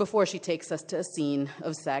 before she takes us to a scene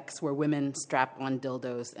of sex where women strap on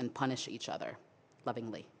dildos and punish each other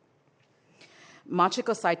lovingly.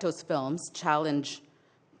 Machiko Saito's films challenge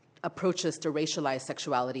approaches to racialized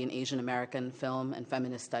sexuality in Asian American film and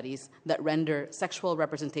feminist studies that render sexual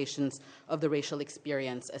representations of the racial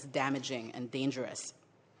experience as damaging and dangerous.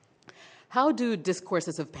 How do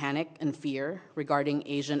discourses of panic and fear regarding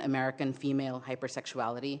Asian American female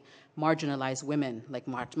hypersexuality marginalize women like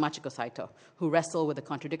Machiko Saito, who wrestle with the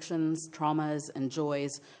contradictions, traumas, and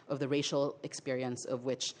joys of the racial experience of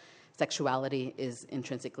which sexuality is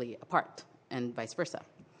intrinsically a part, and vice versa,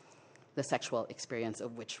 the sexual experience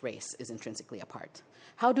of which race is intrinsically a part?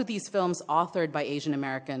 How do these films authored by Asian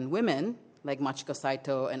American women, like Machiko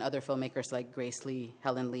Saito and other filmmakers like Grace Lee,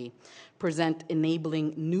 Helen Lee, present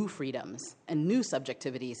enabling new freedoms and new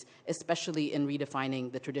subjectivities, especially in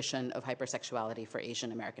redefining the tradition of hypersexuality for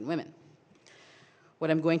Asian American women? What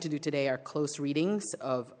I'm going to do today are close readings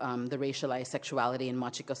of the racialized sexuality in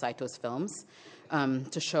Machiko Saito's films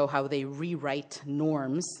to show how they rewrite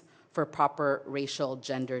norms for proper racial,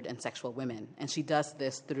 gendered, and sexual women. And she does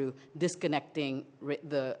this through disconnecting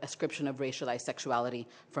the ascription of racialized sexuality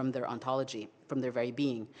from their ontology, from their very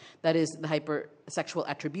being. That is, the hypersexual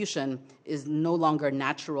attribution is no longer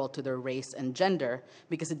natural to their race and gender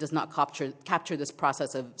because it does not capture this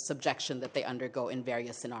process of subjection that they undergo in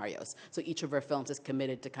various scenarios. So each of her films is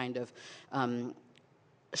committed to kind of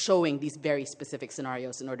showing these very specific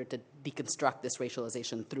scenarios in order to deconstruct this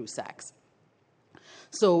racialization through sex.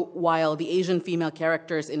 So while the Asian female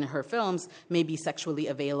characters in her films may be sexually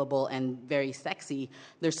available and very sexy,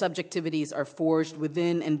 their subjectivities are forged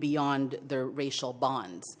within and beyond their racial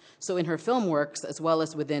bonds. So in her film works, as well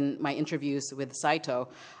as within my interviews with Saito,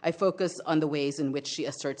 I focus on the ways in which she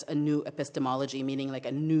asserts a new epistemology, meaning like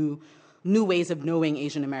a new ways of knowing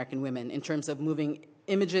Asian American women in terms of moving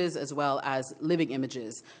images as well as living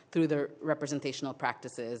images through their representational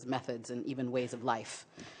practices, methods, and even ways of life.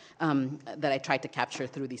 That I tried to capture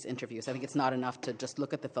through these interviews. I think it's not enough to just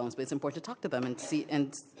look at the films, but it's important to talk to them and see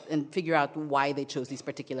and figure out why they chose these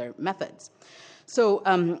particular methods. So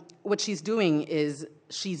what she's doing is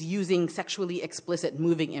she's using sexually explicit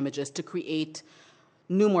moving images to create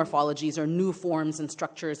new morphologies or new forms and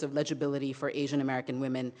structures of legibility for Asian American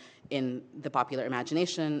women in the popular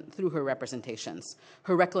imagination through her representations.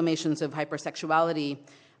 Her reclamations of hypersexuality,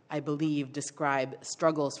 I believe, describe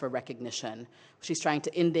struggles for recognition. She's trying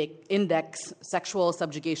to index sexual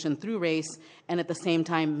subjugation through race and at the same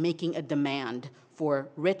time making a demand for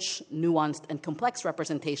rich, nuanced, and complex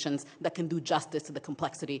representations that can do justice to the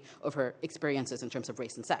complexity of her experiences in terms of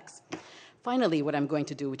race and sex. Finally, what I'm going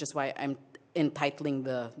to do, which is why I'm entitling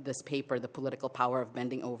this paper, The Political Power of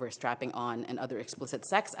Bending Over, Strapping On, and Other Explicit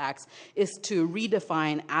Sex Acts, is to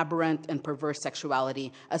redefine aberrant and perverse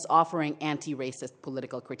sexuality as offering anti-racist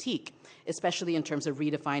political critique, especially in terms of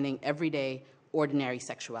redefining everyday, ordinary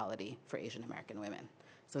sexuality for Asian American women.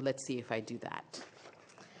 So let's see if I do that.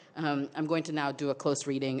 I'm going to now do a close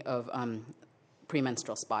reading of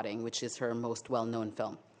Premenstrual Spotting, which is her most well-known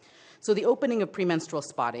film. So the opening of Premenstrual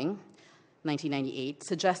Spotting, 1998,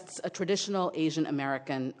 suggests a traditional Asian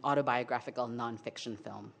American autobiographical nonfiction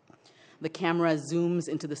film. The camera zooms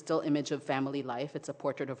into the still image of family life. It's a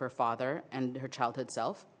portrait of her father and her childhood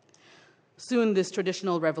self. Soon, this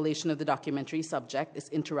traditional revelation of the documentary subject is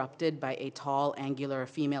interrupted by a tall, angular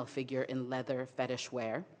female figure in leather fetish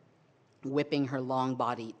wear, whipping her long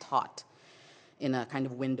body taut in a kind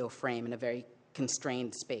of window frame in a very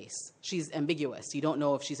constrained space. She's ambiguous. You don't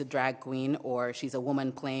know if she's a drag queen or she's a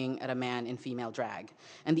woman playing at a man in female drag.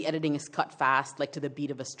 And the editing is cut fast, like to the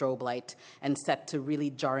beat of a strobe light, and set to really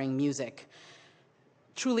jarring music,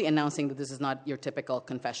 truly announcing that this is not your typical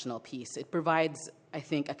confessional piece. It provides, I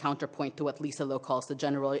think, a counterpoint to what Lisa Lowe calls the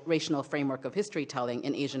generational framework of history telling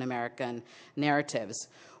in Asian American narratives.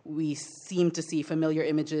 We seem to see familiar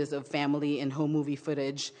images of family in home movie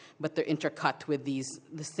footage, but they're intercut with the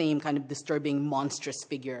same kind of disturbing, monstrous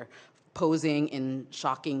figure posing in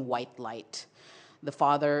shocking white light. The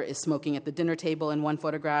father is smoking at the dinner table in one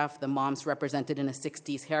photograph. The mom's represented in a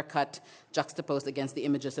 60s haircut, juxtaposed against the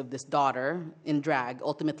images of this daughter in drag,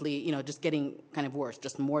 ultimately, just getting kind of worse,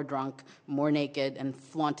 just more drunk, more naked, and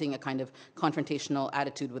flaunting a kind of confrontational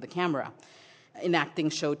attitude with the camera.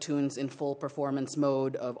 Enacting show tunes in full performance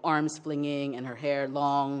mode of arms flinging and her hair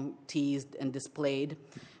long, teased, and displayed,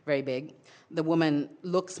 very big. The woman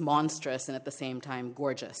looks monstrous and at the same time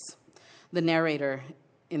gorgeous. The narrator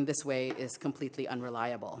in this way is completely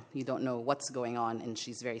unreliable. You don't know what's going on, and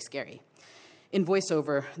she's very scary. In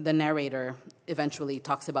voiceover, the narrator eventually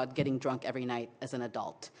talks about getting drunk every night as an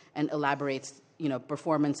adult and elaborates,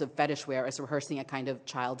 performance of fetish wear as rehearsing a kind of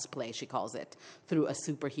child's play, she calls it, through a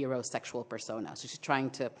superhero sexual persona. So she's trying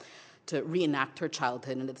to reenact her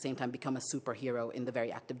childhood and at the same time become a superhero in the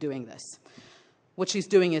very act of doing this. What she's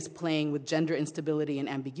doing is playing with gender instability and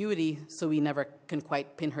ambiguity, so we never can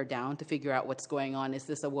quite pin her down to figure out what's going on. Is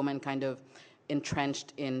this a woman kind of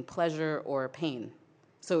entrenched in pleasure or pain?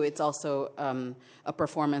 So it's also a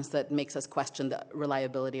performance that makes us question the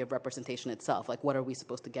reliability of representation itself. Like, what are we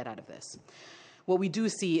supposed to get out of this? What we do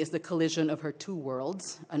see is the collision of her two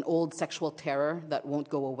worlds, an old sexual terror that won't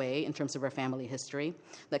go away in terms of her family history,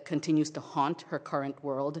 that continues to haunt her current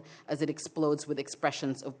world as it explodes with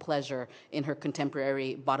expressions of pleasure in her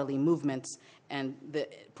contemporary bodily movements and the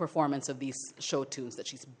performance of these show tunes that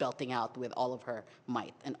she's belting out with all of her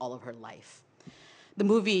might and all of her life. The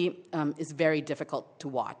movie is very difficult to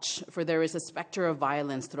watch, for there is a specter of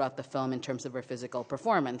violence throughout the film in terms of her physical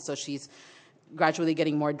performance. So she's gradually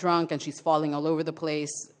getting more drunk and she's falling all over the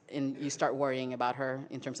place, and you start worrying about her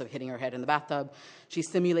in terms of hitting her head in the bathtub. She's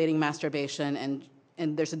simulating masturbation,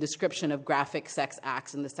 and there's a description of graphic sex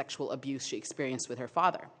acts and the sexual abuse she experienced with her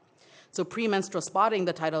father. So Premenstrual Spotting,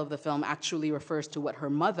 the title of the film, actually refers to what her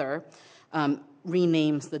mother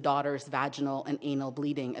renames the daughter's vaginal and anal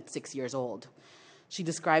bleeding at 6 years old. She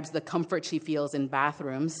describes the comfort she feels in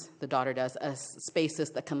bathrooms, the daughter does, as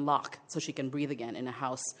spaces that can lock so she can breathe again in a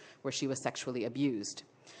house where she was sexually abused.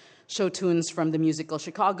 Show tunes from the musical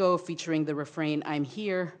Chicago featuring the refrain, "I'm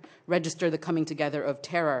here," register the coming together of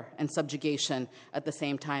terror and subjugation, at the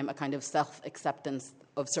same time a kind of self-acceptance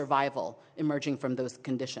of survival emerging from those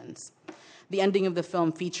conditions. The ending of the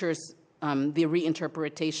film features the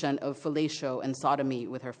reinterpretation of fellatio and sodomy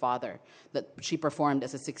with her father that she performed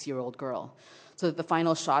as a 6-year-old girl. So that the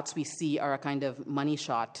final shots we see are a kind of money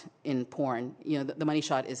shot in porn. The money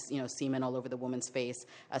shot is, semen all over the woman's face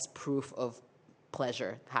as proof of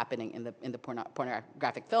pleasure happening in the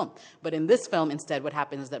pornographic film. But in this film, instead, what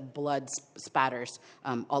happens is that blood spatters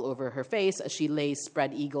all over her face as she lays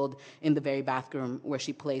spread-eagled in the very bathroom where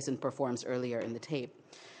she plays and performs earlier in the tape.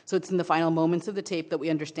 So it's in the final moments of the tape that we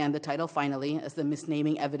understand the title finally as the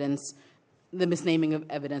misnaming of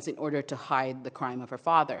evidence in order to hide the crime of her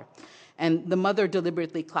father. And the mother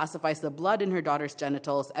deliberately classifies the blood in her daughter's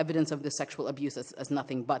genitals, evidence of the sexual abuse, as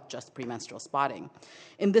nothing but just premenstrual spotting.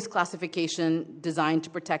 In this classification, designed to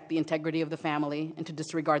protect the integrity of the family and to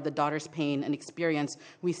disregard the daughter's pain and experience,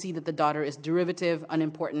 we see that the daughter is derivative,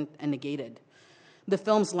 unimportant, and negated. The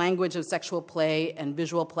film's language of sexual play and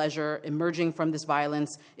visual pleasure emerging from this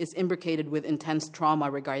violence is imbricated with intense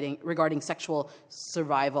trauma regarding sexual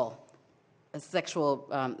survival.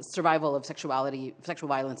 Survival of sexual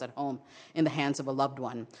violence at home in the hands of a loved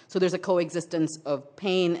one. So there's a coexistence of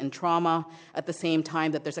pain and trauma at the same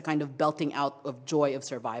time that there's a kind of belting out of joy of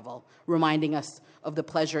survival, reminding us of the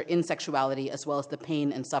pleasure in sexuality as well as the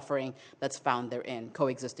pain and suffering that's found therein,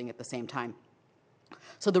 coexisting at the same time.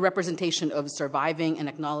 So the representation of surviving and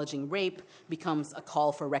acknowledging rape becomes a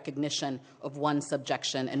call for recognition of one's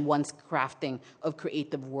subjection and one's crafting of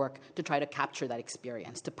creative work to try to capture that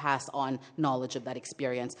experience, to pass on knowledge of that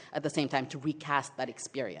experience, at the same time to recast that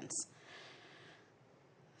experience.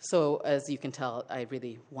 So as you can tell, I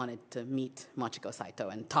really wanted to meet Machiko Saito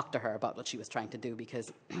and talk to her about what she was trying to do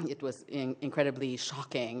because it was incredibly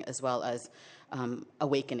shocking as well as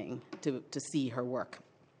awakening to see her work.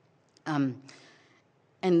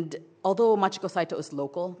 And although Machiko Saito is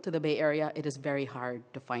local to the Bay Area, it is very hard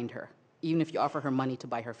to find her. Even if you offer her money to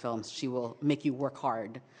buy her films, she will make you work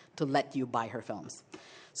hard to let you buy her films.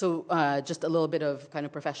 So just a little bit of kind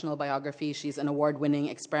of professional biography. She's an award-winning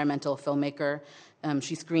experimental filmmaker.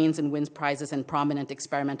 She screens and wins prizes in prominent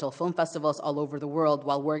experimental film festivals all over the world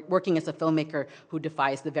while working as a filmmaker who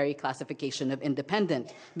defies the very classification of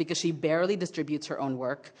independent because she barely distributes her own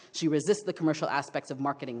work. She resists the commercial aspects of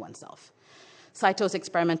marketing oneself. Saito's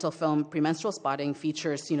experimental film, Premenstrual Spotting,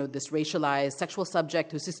 features, this racialized sexual subject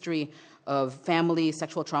whose history of family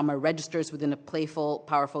sexual trauma registers within a playful,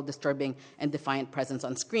 powerful, disturbing, and defiant presence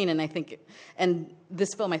on screen. And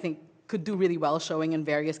this film, I think, could do really well showing in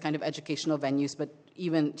various kind of educational venues, but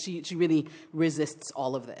even she really resists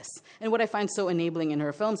all of this. And what I find so enabling in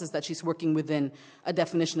her films is that she's working within a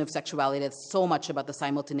definition of sexuality that's so much about the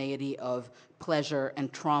simultaneity of pleasure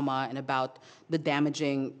and trauma and about the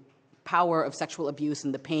damaging power of sexual abuse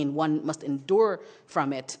and the pain one must endure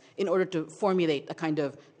from it in order to formulate a kind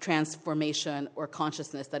of transformation or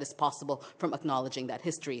consciousness that is possible from acknowledging that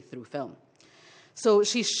history through film. So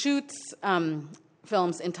she shoots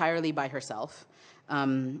films entirely by herself,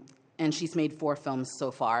 and she's made 4 films so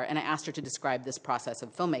far, and I asked her to describe this process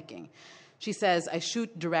of filmmaking. She says, I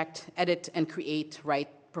shoot, direct, edit, and create, write,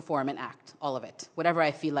 perform, and act, all of it, whatever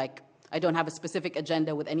I feel like. I don't have a specific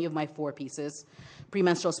agenda with any of my 4 pieces.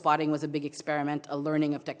 Premenstrual spotting was a big experiment, a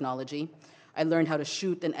learning of technology. I learned how to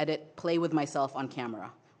shoot and edit, play with myself on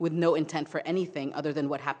camera, with no intent for anything other than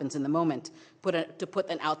what happens in the moment, to put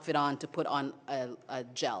an outfit on, to put on a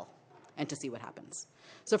gel, and to see what happens.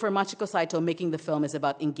 So for Machiko Saito, making the film is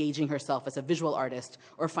about engaging herself as a visual artist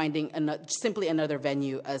or finding simply another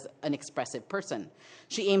venue as an expressive person.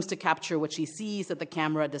 She aims to capture what she sees that the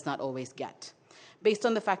camera does not always get. Based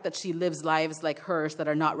on the fact that she lives lives like hers that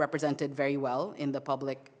are not represented very well in the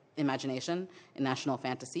public imagination, in national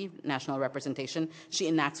fantasy, national representation, she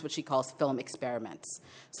enacts what she calls film experiments.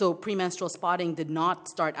 So Premenstrual Spotting did not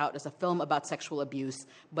start out as a film about sexual abuse,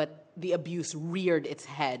 but the abuse reared its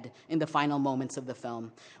head in the final moments of the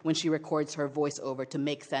film when she records her voiceover to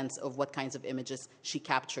make sense of what kinds of images she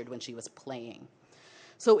captured when she was playing.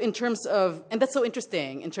 So in terms of, and that's so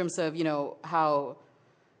interesting, in terms of, how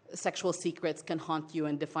sexual secrets can haunt you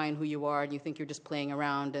and define who you are, and you think you're just playing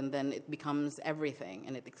around, and then it becomes everything,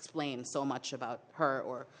 and it explains so much about her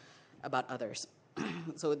or about others.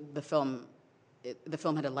 So the film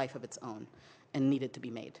had a life of its own and needed to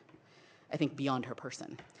be made, I think, beyond her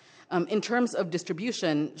person. In terms of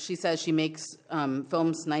distribution, she says she makes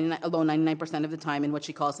films alone 99% of the time in what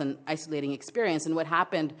she calls an isolating experience. And what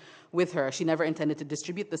happened with her, she never intended to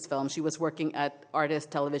distribute this film. She was working at Artist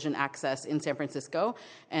Television Access in San Francisco,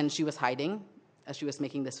 and she was hiding as she was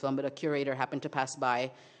making this film, but a curator happened to pass by,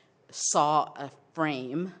 saw a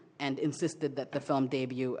frame, and insisted that the film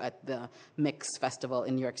debut at the Mix Festival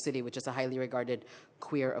in New York City, which is a highly regarded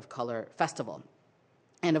queer of color festival.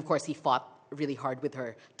 And of course, he fought really hard with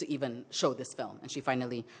her to even show this film, and she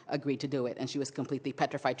finally agreed to do it, and she was completely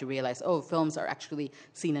petrified to realize, films are actually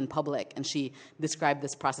seen in public, and she described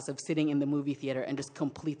this process of sitting in the movie theater and just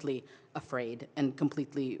completely afraid and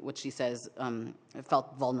completely, what she says,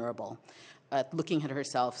 felt vulnerable. Looking at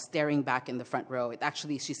herself, staring back in the front row, it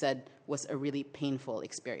actually, she said, was a really painful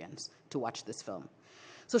experience to watch this film.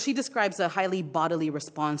 So she describes a highly bodily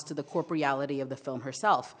response to the corporeality of the film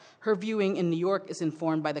herself. Her viewing in New York is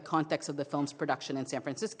informed by the context of the film's production in San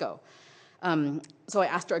Francisco. So I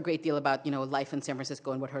asked her a great deal about, life in San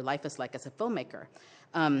Francisco and what her life is like as a filmmaker.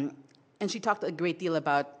 And she talked a great deal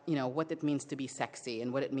about, what it means to be sexy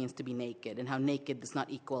and what it means to be naked and how naked does not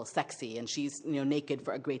equal sexy. And she's, naked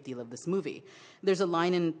for a great deal of this movie. There's a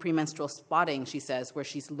line in Premenstrual Spotting, she says, where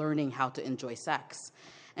she's learning how to enjoy sex.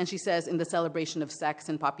 And she says, in the celebration of sex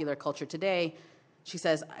in popular culture today, she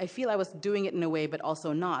says, I feel I was doing it in a way, but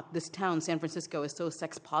also not. This town, San Francisco, is so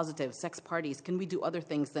sex positive, sex parties. Can we do other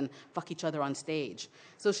things than fuck each other on stage?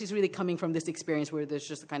 So she's really coming from this experience where there's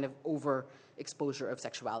just a kind of overexposure of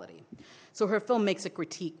sexuality. So her film makes a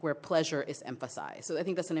critique where pleasure is emphasized. So I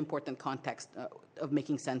think that's an important context of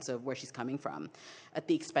making sense of where she's coming from, at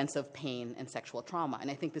the expense of pain and sexual trauma. And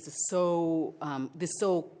I think this is so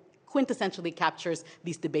quintessentially captures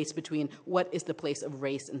these debates between what is the place of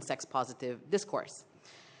race and sex-positive discourse.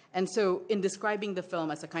 And so in describing the film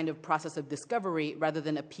as a kind of process of discovery rather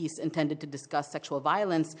than a piece intended to discuss sexual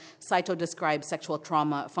violence, Saito describes sexual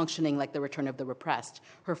trauma functioning like the return of the repressed.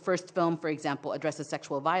 Her first film, for example, addresses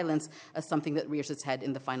sexual violence as something that rears its head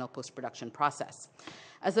in the final post-production process.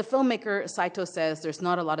 As a filmmaker, Saito says there's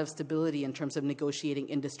not a lot of stability in terms of negotiating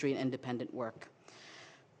industry and independent work.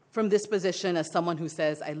 From this position, as someone who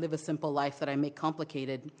says, I live a simple life that I make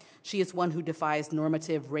complicated, she is one who defies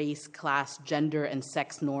normative race, class, gender, and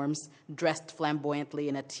sex norms, dressed flamboyantly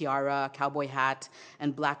in a tiara, cowboy hat,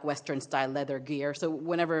 and black Western-style leather gear. So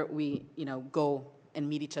whenever we, go and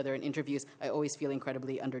meet each other in interviews, I always feel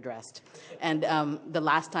incredibly underdressed. And the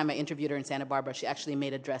last time I interviewed her in Santa Barbara, she actually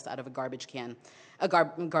made a dress out of a garbage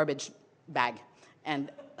garbage bag.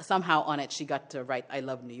 And somehow on it, she got to write, I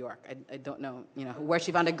love New York. I don't know, where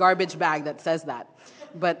she found a garbage bag that says that.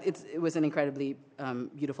 But it was an incredibly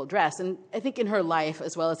beautiful dress. And I think in her life,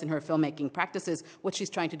 as well as in her filmmaking practices, what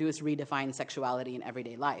she's trying to do is redefine sexuality in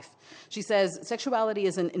everyday life. She says, sexuality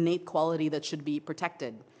is an innate quality that should be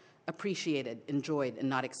protected. appreciated, enjoyed, and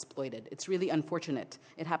not exploited. It's really unfortunate.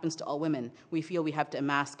 It happens to all women. We feel we have to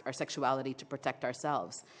mask our sexuality to protect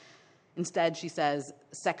ourselves. Instead, she says,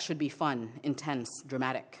 sex should be fun, intense,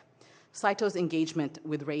 dramatic. Saito's engagement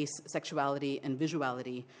with race, sexuality, and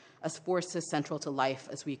visuality as forces central to life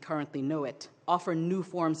as we currently know it offer new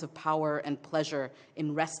forms of power and pleasure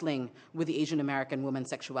in wrestling with the Asian American woman's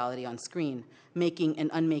sexuality on screen, making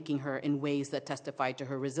and unmaking her in ways that testify to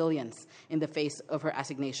her resilience in the face of her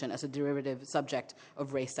assignation as a derivative subject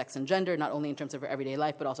of race, sex, and gender, not only in terms of her everyday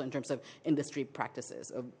life, but also in terms of industry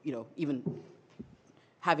practices, of even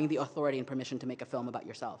having the authority and permission to make a film about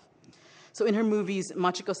yourself. So in her movies,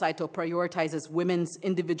 Machiko Saito prioritizes women's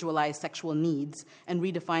individualized sexual needs and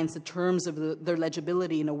redefines the terms of their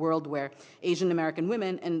legibility in a world where Asian American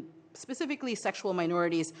women, and specifically sexual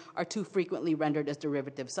minorities, are too frequently rendered as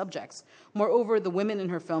derivative subjects. Moreover, the women in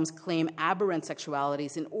her films claim aberrant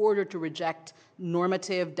sexualities in order to reject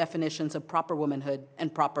normative definitions of proper womanhood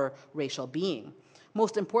and proper racial being.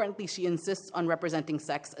 Most importantly, she insists on representing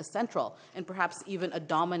sex as central and perhaps even a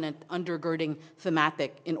dominant undergirding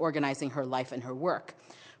thematic in organizing her life and her work.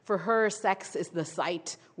 For her, sex is the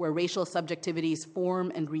site where racial subjectivities form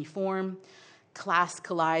and reform, class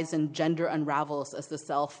collides, and gender unravels as the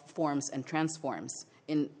self forms and transforms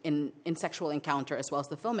in sexual encounter as well as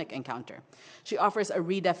the filmic encounter. She offers a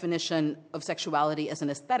redefinition of sexuality as an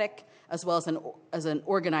aesthetic as well as an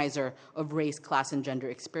organizer of race, class, and gender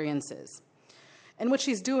experiences. And what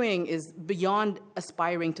she's doing is beyond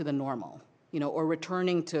aspiring to the normal, or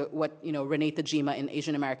returning to what, Renee Tajima in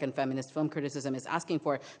Asian American feminist film criticism is asking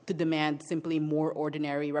for, to demand simply more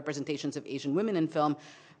ordinary representations of Asian women in film.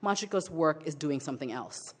 Machiko's work is doing something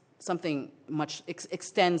else. Something much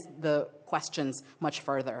extends the questions much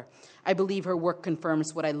further. I believe her work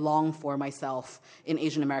confirms what I long for myself in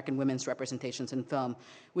Asian American women's representations in film,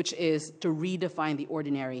 which is to redefine the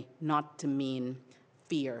ordinary, not to mean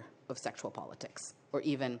fear of sexual politics, or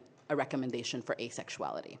even a recommendation for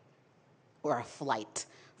asexuality, or a flight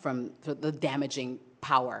from the damaging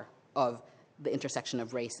power of the intersection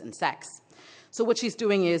of race and sex. So what she's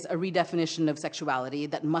doing is a redefinition of sexuality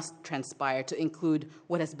that must transpire to include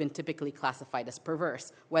what has been typically classified as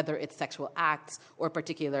perverse, whether it's sexual acts or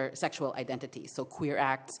particular sexual identities. So queer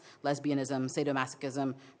acts, lesbianism,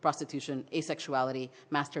 sadomasochism, prostitution, asexuality,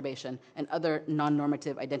 masturbation, and other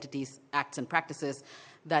non-normative identities, acts, and practices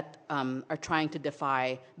that are trying to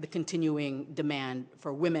defy the continuing demand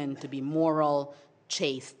for women to be moral,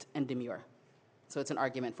 chaste, and demure. So it's an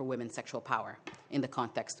argument for women's sexual power in the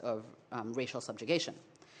context of racial subjugation.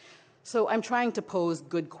 So I'm trying to pose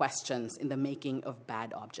good questions in the making of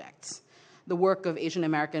bad objects. The work of Asian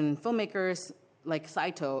American filmmakers like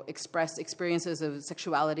Saito express experiences of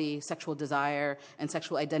sexuality, sexual desire, and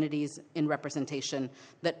sexual identities in representation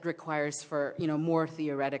that requires for more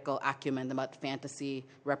theoretical acumen about fantasy,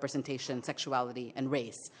 representation, sexuality, and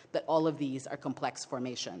race, that all of these are complex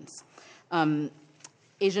formations.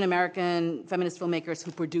 Asian American feminist filmmakers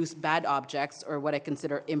who produce bad objects, or what I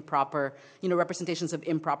consider improper, representations of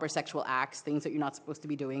improper sexual acts, things that you're not supposed to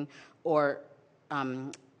be doing, or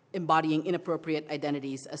embodying inappropriate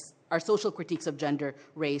identities are social critiques of gender,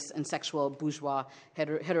 race, and sexual bourgeois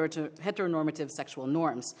heteronormative sexual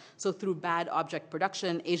norms. So through bad object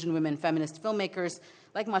production, Asian women feminist filmmakers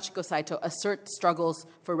like Machiko Saito assert struggles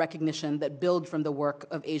for recognition that build from the work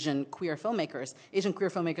of Asian queer filmmakers. Asian queer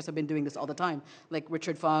filmmakers have been doing this all the time, like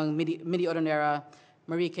Richard Fong, Midi Odonera,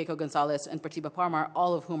 Marie Keiko Gonzalez, and Pratibha Parmar,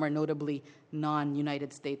 all of whom are notably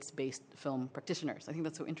non-United States-based film practitioners. I think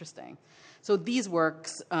that's so interesting. So these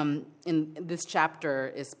works in this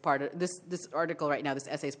chapter is part of, this article right now, this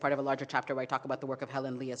essay is part of a larger chapter where I talk about the work of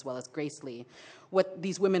Helen Lee as well as Grace Lee. What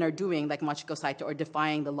these women are doing, like Machiko Saito, are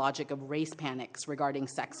defying the logic of race panics regarding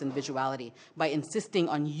sex and visuality by insisting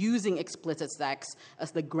on using explicit sex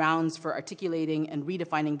as the grounds for articulating and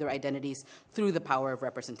redefining their identities through the power of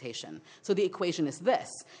representation. So the equation is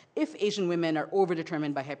this. If Asian women are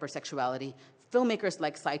overdetermined by hypersexuality, filmmakers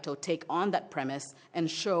like Saito take on that premise and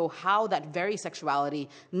show how that very sexuality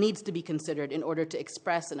needs to be considered in order to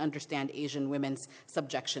express and understand Asian women's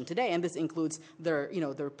subjection today. And this includes their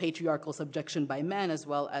patriarchal subjection by men, as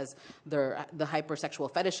well as the hypersexual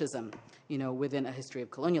fetishism, within a history of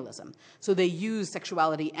colonialism. So they use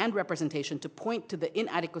sexuality and representation to point to the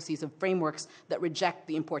inadequacies of frameworks that reject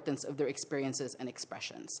the importance of their experiences and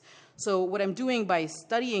expressions. So what I'm doing by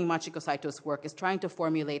studying Machiko Saito's work is trying to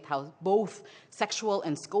formulate how both sexual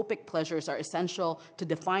and scopic pleasures are essential to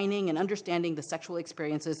defining and understanding the sexual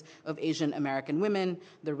experiences of Asian American women,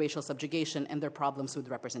 their racial subjugation, and their problems with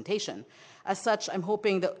representation. As such, I'm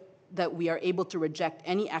hoping that that we are able to reject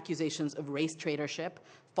any accusations of race traitorship,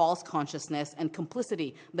 false consciousness, and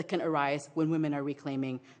complicity that can arise when women are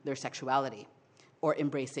reclaiming their sexuality or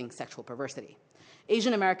embracing sexual perversity.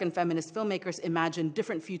 Asian American feminist filmmakers imagine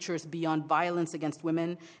different futures beyond violence against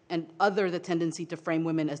women and other the tendency to frame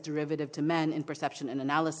women as derivative to men in perception and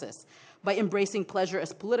analysis. By embracing pleasure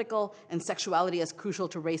as political and sexuality as crucial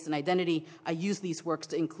to race and identity, I use these works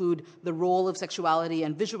to include the role of sexuality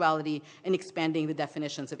and visuality in expanding the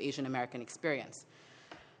definitions of Asian American experience.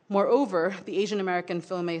 Moreover, the Asian American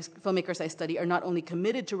filmmakers I study are not only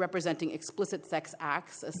committed to representing explicit sex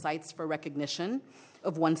acts as sites for recognition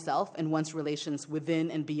of oneself and one's relations within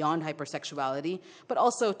and beyond hypersexuality, but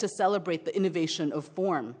also to celebrate the innovation of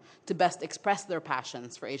form to best express their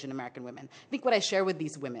passions for Asian American women. I think what I share with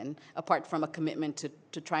these women, apart from a commitment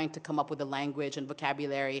to trying to come up with a language and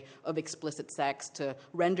vocabulary of explicit sex to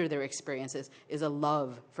render their experiences, is a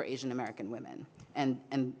love for Asian American women and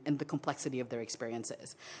the complexity of their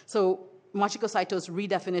experiences. So Machiko Saito's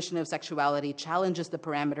redefinition of sexuality challenges the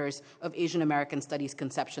parameters of Asian American studies'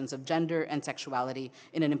 conceptions of gender and sexuality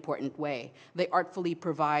in an important way. They artfully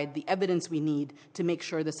provide the evidence we need to make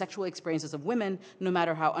sure the sexual experiences of women, no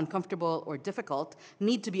matter how uncomfortable or difficult,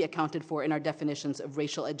 need to be accounted for in our definitions of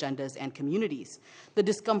racial agendas and communities. The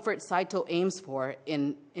discomfort Saito aims for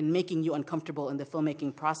in making you uncomfortable in the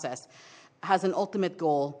filmmaking process has an ultimate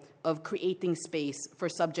goal of creating space for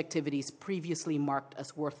subjectivities previously marked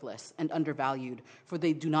as worthless and undervalued, for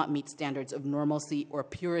they do not meet standards of normalcy or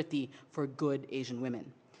purity for good Asian women.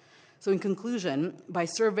 So in conclusion, by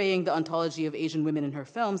surveying the ontology of Asian women in her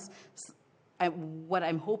films, what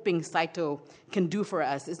I'm hoping Saito can do for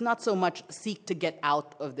us is not so much seek to get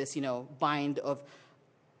out of this, bind of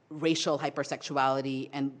racial hypersexuality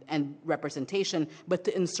and representation, but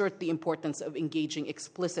to insert the importance of engaging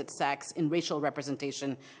explicit sex in racial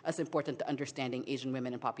representation as important to understanding Asian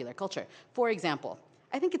women in popular culture. For example,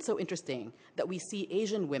 I think it's so interesting that we see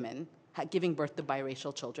Asian women giving birth to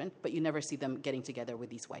biracial children, but you never see them getting together with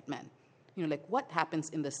these white men. What happens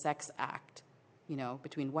in the sex act,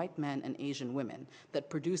 between white men and Asian women that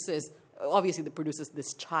produces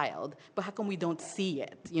this child, but how come we don't see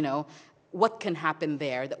it, What can happen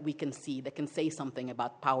there that we can see that can say something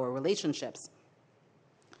about power relationships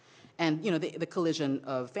and the collision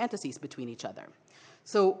of fantasies between each other?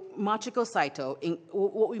 So Machiko Saito,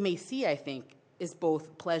 what we may see, I think, is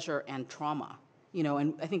both pleasure and trauma.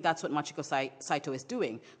 And I think that's what Machiko Saito is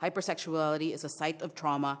doing. Hypersexuality is a site of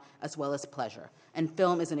trauma as well as pleasure. And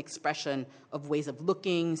film is an expression of ways of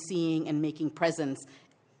looking, seeing, and making presence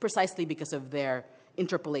precisely because of their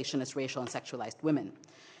interpolation as racial and sexualized women.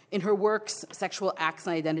 In her works, sexual acts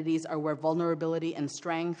and identities are where vulnerability and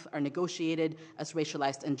strength are negotiated as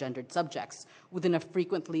racialized and gendered subjects within a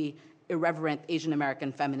frequently irreverent Asian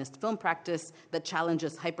American feminist film practice that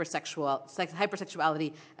challenges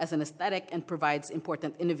hypersexuality as an aesthetic and provides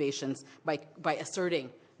important innovations by asserting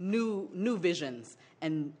new visions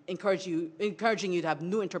and encouraging you to have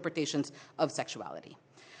new interpretations of sexuality.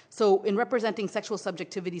 So in representing sexual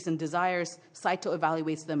subjectivities and desires, Saito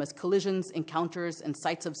evaluates them as collisions, encounters, and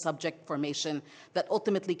sites of subject formation that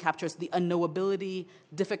ultimately captures the unknowability,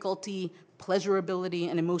 difficulty, pleasurability,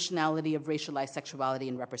 and emotionality of racialized sexuality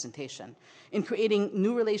and representation. In creating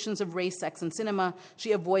new relations of race, sex, and cinema,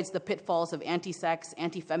 she avoids the pitfalls of anti-sex,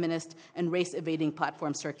 anti-feminist, and race-evading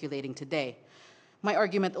platforms circulating today. My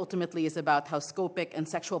argument ultimately is about how scopic and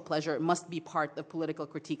sexual pleasure must be part of political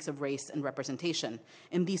critiques of race and representation.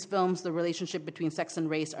 In these films, the relationship between sex and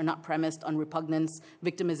race are not premised on repugnance,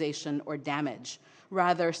 victimization, or damage.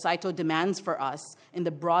 Rather, Saito demands for us, in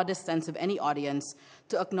the broadest sense of any audience,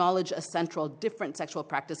 to acknowledge as central different sexual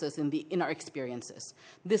practices in our experiences.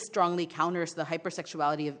 This strongly counters the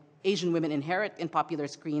hypersexuality of Asian women inherit in popular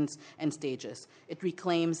screens and stages. It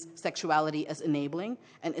reclaims sexuality as enabling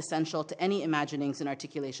and essential to any imaginings and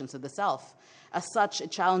articulations of the self. As such,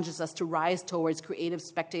 it challenges us to rise towards creative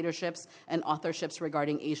spectatorships and authorships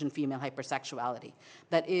regarding Asian female hypersexuality.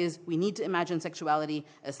 That is, we need to imagine sexuality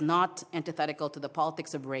as not antithetical to the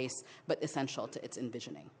politics of race, but essential to its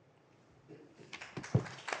envisioning.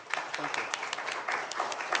 Thank you.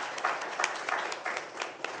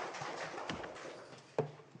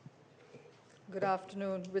 Good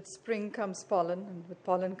afternoon. With spring comes pollen, and with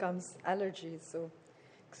pollen comes allergies, so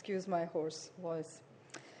excuse my hoarse voice.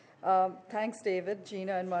 Thanks, David,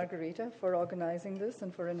 Gina, and Margarita for organizing this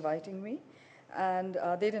and for inviting me. And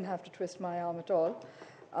they didn't have to twist my arm at all.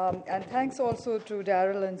 And thanks also to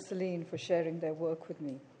Daryl and Celine for sharing their work with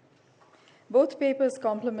me. Both papers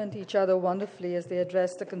complement each other wonderfully as they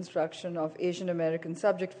address the construction of Asian American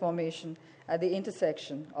subject formation at the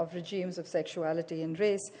intersection of regimes of sexuality and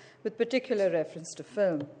race, with particular reference to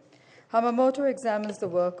film. Hamamoto examines the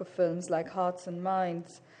work of films like Hearts and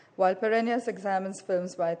Minds, while Perennias examines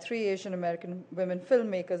films by 3 Asian American women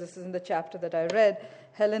filmmakers. This is in the chapter that I read,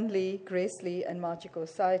 Helen Lee, Grace Lee, and Machiko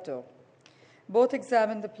Saito. Both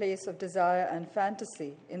examine the place of desire and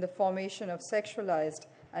fantasy in the formation of sexualized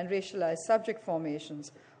and racialized subject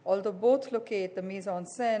formations, although both locate the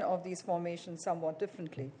mise-en-scène of these formations somewhat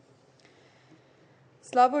differently.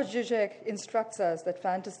 Slavoj Žižek instructs us that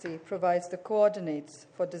fantasy provides the coordinates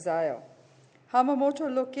for desire.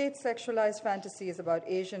 Hamamoto locates sexualized fantasies about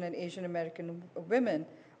Asian and Asian American women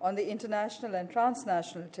on the international and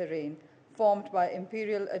transnational terrain formed by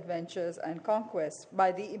imperial adventures and conquests,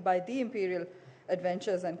 by the imperial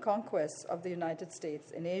adventures and conquests of the United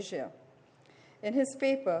States in Asia. In his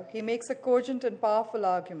paper, he makes a cogent and powerful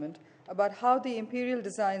argument about how the imperial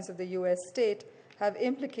designs of the US state have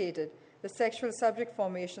implicated the sexual subject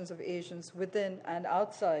formations of Asians within and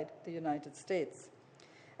outside the United States.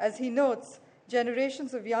 As he notes,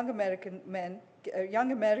 generations of young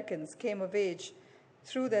Americans came of age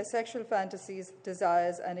through their sexual fantasies,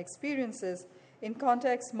 desires, and experiences in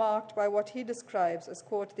contexts marked by what he describes as,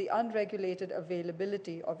 quote, the unregulated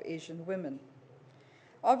availability of Asian women.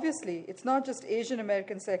 Obviously, it's not just Asian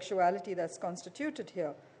American sexuality that's constituted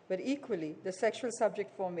here, but equally the sexual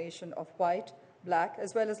subject formation of white, Black,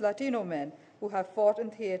 as well as Latino men who have fought in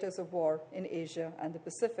theaters of war in Asia and the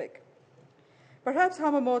Pacific. Perhaps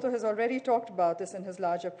Hamamoto has already talked about this in his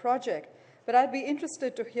larger project, but I'd be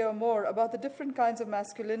interested to hear more about the different kinds of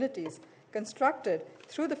masculinities constructed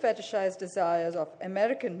through the fetishized desires of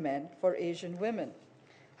American men for Asian women.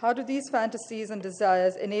 How do these fantasies and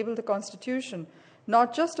desires enable the constitution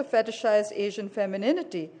not just of fetishized Asian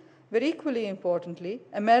femininity, but equally importantly,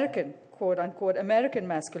 American, quote-unquote, American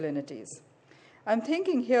masculinities? I'm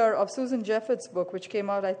thinking here of Susan Jeffords' book, which came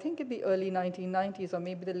out, I think, in the early 1990s or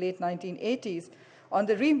maybe the late 1980s, on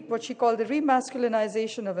what she called the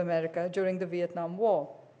remasculinization of America during the Vietnam War.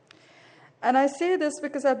 And I say this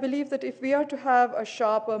because I believe that if we are to have a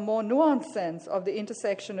sharper, more nuanced sense of the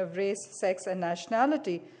intersection of race, sex, and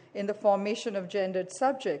nationality in the formation of gendered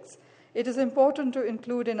subjects, it is important to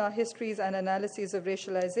include in our histories and analyses of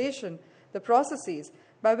racialization the processes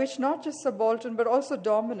by which not just subaltern but also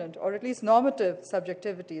dominant or at least normative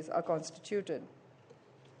subjectivities are constituted.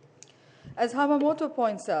 As Hamamoto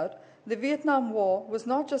points out, the Vietnam War was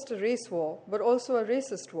not just a race war but also a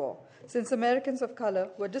racist war, since Americans of color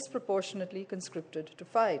were disproportionately conscripted to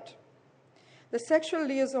fight. The sexual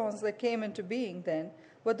liaisons that came into being then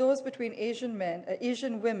were those between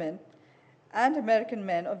Asian women and American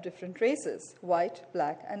men of different races, white,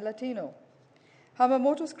 Black, and Latino.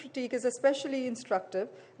 Hamamoto's critique is especially instructive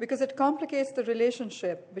because it complicates the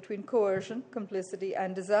relationship between coercion, complicity,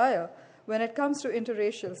 and desire when it comes to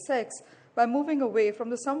interracial sex by moving away from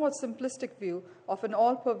the somewhat simplistic view of an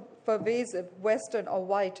all-pervasive Western or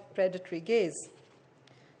white predatory gaze.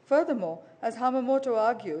 Furthermore, as Hamamoto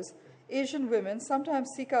argues, Asian women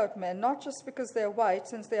sometimes seek out men not just because they are white,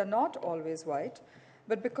 since they are not always white,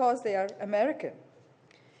 but because they are American.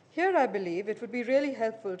 Here, I believe it would be really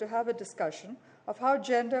helpful to have a discussion of how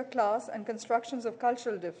gender, class, and constructions of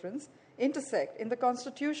cultural difference intersect in the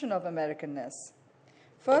constitution of Americanness.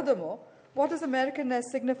 Furthermore, what does Americanness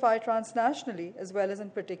signify transnationally as well as in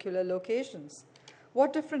particular locations?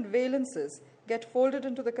 What different valences get folded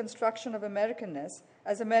into the construction of Americanness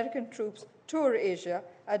as American troops tour Asia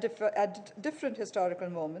at different historical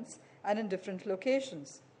moments and in different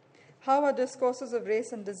locations? How are discourses of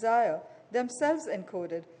race and desire themselves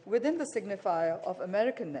encoded within the signifier of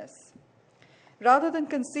Americanness? Rather than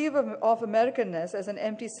conceive of Americanness as an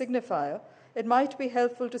empty signifier, it might be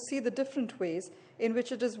helpful to see the different ways in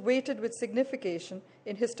which it is weighted with signification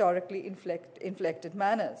in historically inflected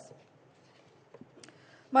manners.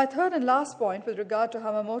 My third and last point with regard to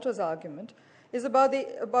Hamamoto's argument is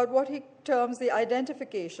about what he terms the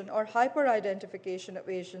identification or hyper-identification of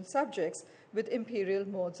Asian subjects with imperial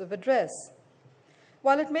modes of address.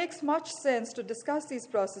 While it makes much sense to discuss these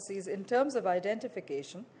processes in terms of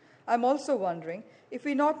identification, I'm also wondering if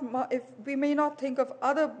we may not think of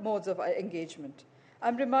other modes of engagement.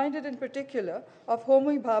 I'm reminded in particular of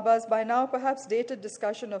Homi Bhabha's by now perhaps dated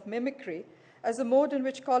discussion of mimicry as a mode in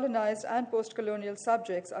which colonized and post-colonial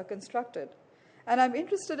subjects are constructed. And I'm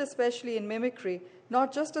interested especially in mimicry,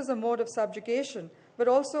 not just as a mode of subjugation, but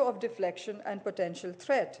also of deflection and potential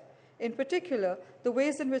threat. In particular, the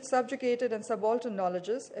ways in which subjugated and subaltern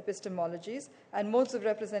knowledges, epistemologies, and modes of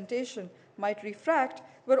representation might refract,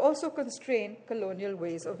 but also constrain colonial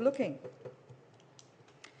ways of looking.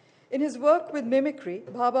 In his work with mimicry,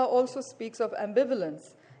 Bhabha also speaks of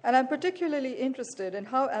ambivalence, and I'm particularly interested in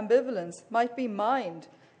how ambivalence might be mined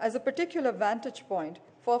as a particular vantage point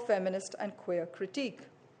for feminist and queer critique.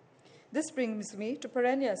 This brings me to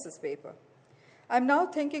Perennius' paper. I'm now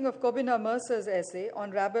thinking of Kobina Mercer's essay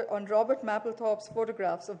on Robert Mapplethorpe's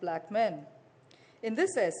photographs of black men. In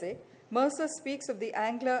this essay, Mercer speaks of the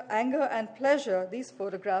anger and pleasure these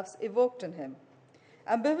photographs evoked in him.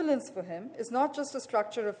 Ambivalence for him is not just a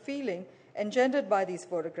structure of feeling engendered by these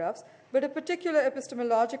photographs, but a particular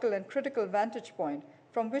epistemological and critical vantage point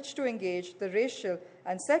from which to engage the racial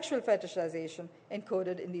and sexual fetishization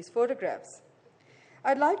encoded in these photographs.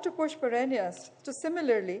 I'd like to push Perennius to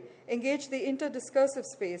similarly engage the interdiscursive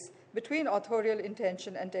space between authorial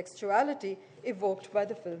intention and textuality evoked by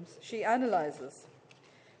the films she analyzes.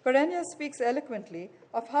 Perennius speaks eloquently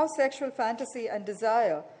of how sexual fantasy and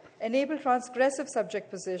desire enable transgressive subject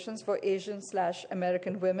positions for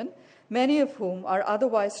Asian/American women, many of whom are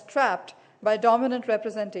otherwise trapped by dominant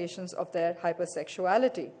representations of their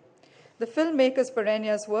hypersexuality. The filmmakers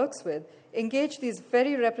Perennius works with engage these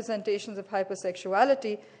very representations of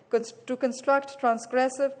hypersexuality to construct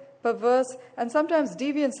transgressive, perverse, and sometimes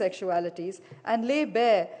deviant sexualities and lay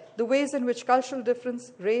bare the ways in which cultural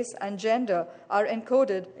difference, race, and gender are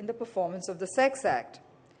encoded in the performance of the sex act.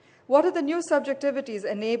 What are the new subjectivities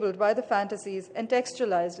enabled by the fantasies and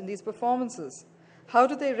textualized in these performances? How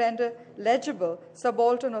do they render legible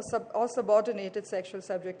subaltern or subordinated sexual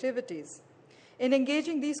subjectivities? In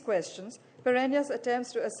engaging these questions, Perennius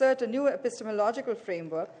attempts to assert a new epistemological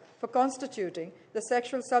framework for constituting the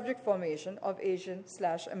sexual subject formation of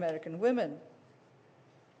Asian/American women.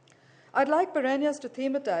 I'd like Perennius to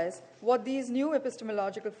thematize what these new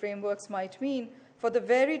epistemological frameworks might mean for the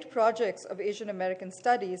varied projects of Asian American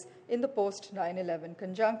studies in the post-9/11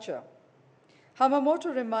 conjuncture.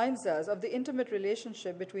 Hamamoto reminds us of the intimate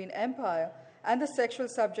relationship between empire and the sexual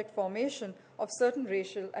subject formation of certain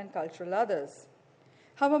racial and cultural others.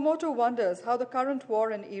 Hamamoto wonders how the current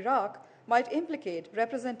war in Iraq might implicate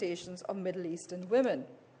representations of Middle Eastern women.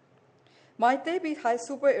 Might they be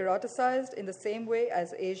super-eroticized in the same way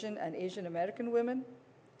as Asian and Asian American women?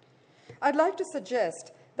 I'd like to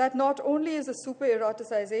suggest that not only is the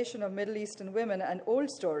super-eroticization of Middle Eastern women an old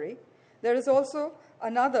story, there is also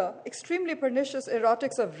another extremely pernicious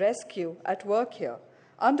erotics of rescue at work here,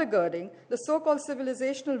 undergirding the so-called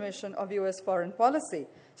civilizational mission of US foreign policy,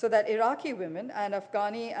 so that Iraqi women and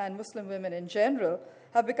Afghani and Muslim women in general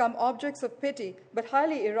have become objects of pity, but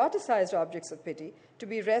highly eroticized objects of pity, to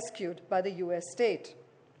be rescued by the US state.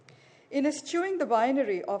 In eschewing the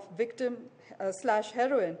binary of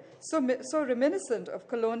victim/heroine, so reminiscent of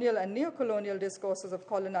colonial and neo-colonial discourses of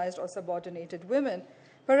colonized or subordinated women,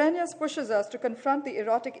 Perennius pushes us to confront the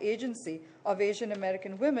erotic agency of Asian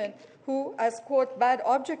American women who, as, quote, bad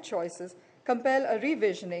object choices, compel a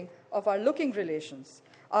revisioning of our looking relations,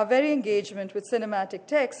 our very engagement with cinematic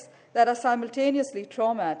texts that are simultaneously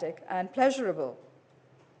traumatic and pleasurable.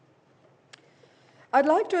 I'd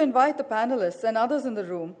like to invite the panelists and others in the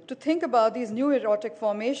room to think about these new erotic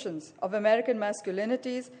formations of American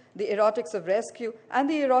masculinities, the erotics of rescue, and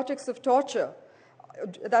the erotics of torture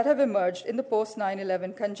that have emerged in the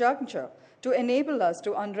post-9/11 conjuncture to enable us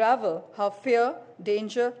to unravel how fear,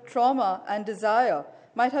 danger, trauma, and desire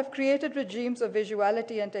might have created regimes of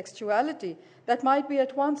visuality and textuality that might be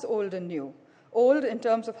at once old and new. Old in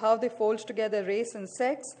terms of how they fold together race and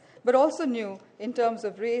sex, but also new in terms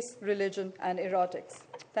of race, religion, and erotics.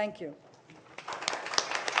 Thank you.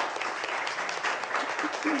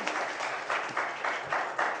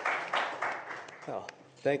 Well,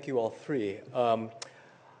 thank you all three.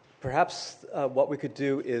 Perhaps what we could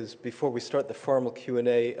do is, before we start the formal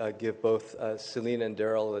Q&A, give both Celine and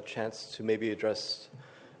Daryl a chance to maybe address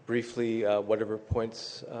briefly whatever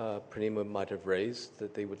points Pranima might have raised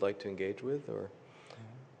that they would like to engage with, or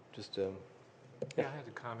just... Yeah, I had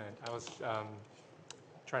a comment. I was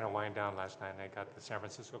trying to wind down last night, and I got the San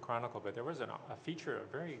Francisco Chronicle, but there was a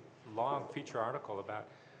very long feature article about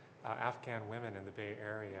Afghan women in the Bay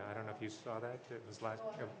Area. I don't know if you saw that. It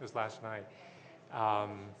was last night.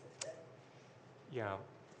 Yeah,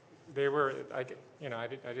 they were. I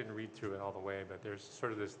didn't read through it all the way, but there's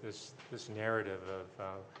sort of this narrative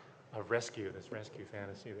of rescue, this rescue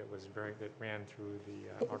fantasy that ran through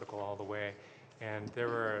the article all the way. And there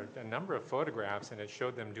were a number of photographs, and it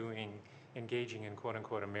showed them engaging in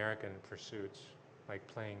quote-unquote American pursuits, like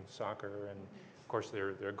playing soccer, and of course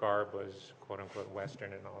their garb was quote-unquote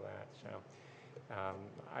Western and all that. So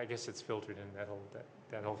I guess it's filtered in,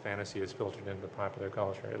 that whole fantasy is filtered into popular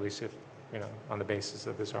culture, at least if, on the basis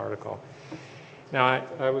of this article. Now,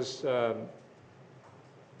 I was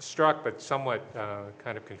struck, but somewhat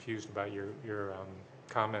kind of confused about your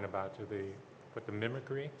comment about the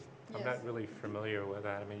mimicry. I'm not really familiar with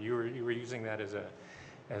that. I mean, you were using that as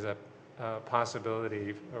a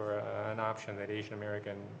possibility or an option that Asian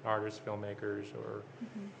American artists, filmmakers, or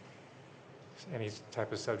any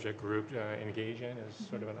type of subject group engage in is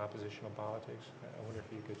sort of an oppositional politics. I wonder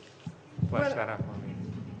if you could flesh that out for me.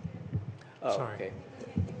 Oh, Sorry. okay.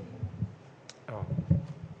 Oh,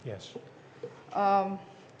 yes.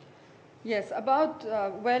 Yes, about,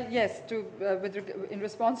 in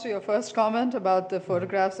response to your first comment about the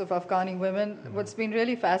photographs of Afghani women, what's been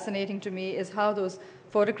really fascinating to me is how those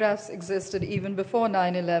photographs existed even before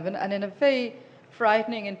 9/11, and in a very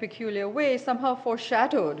frightening and peculiar way, somehow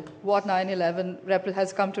foreshadowed what 9/11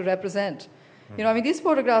 has come to represent. You know, I mean, these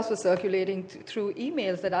photographs were circulating through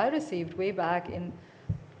emails that I received way back in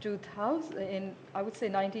 2000, in I would say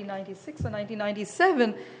 1996 or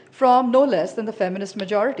 1997, from no less than the feminist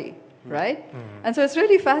majority, right? And so it's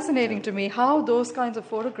really fascinating to me how those kinds of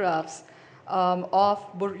photographs of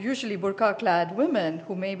usually burqa-clad women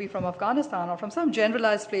who may be from Afghanistan or from some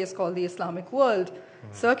generalized place called the Islamic world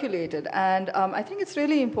circulated. And I think it's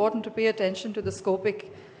really important to pay attention to the scopic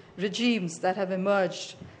regimes that have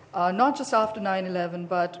emerged, not just after 9/11,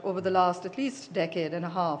 but over the last at least decade and a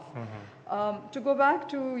half. To go back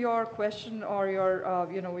to your question or your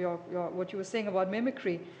what you were saying about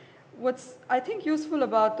mimicry, what's I think useful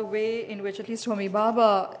about the way in which at least Homi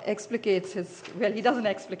Bhabha explicates he doesn't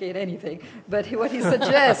explicate anything, but what he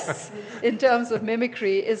suggests in terms of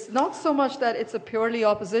mimicry is not so much that it's a purely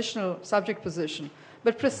oppositional subject position,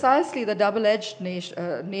 but precisely the double-edged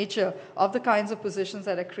nature of the kinds of positions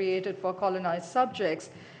that are created for colonized subjects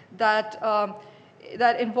that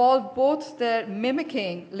involve both their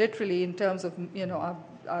mimicking, literally in terms of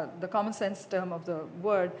the common sense term of the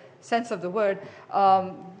word,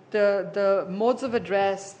 the modes of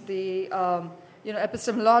address, the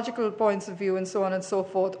epistemological points of view, and so on and so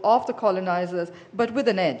forth of the colonizers, but with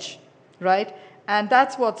an edge, right? And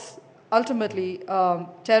that's what's ultimately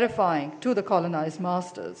terrifying to the colonized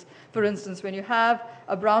masters. For instance, when you have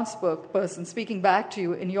a brown person speaking back to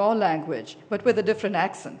you in your language, but with a different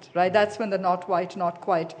accent, right? That's when the not white, not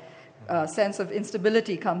quite sense of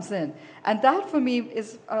instability comes in. And that, for me,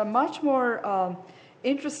 is a much more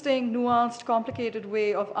interesting, nuanced, complicated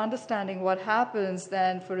way of understanding what happens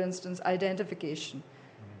than, for instance, identification,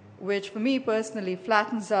 which, for me personally,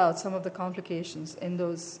 flattens out some of the complications in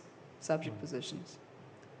those subject positions.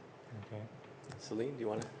 Okay. Celine, do you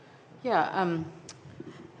want to? Yeah,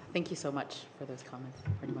 thank you so much for those comments,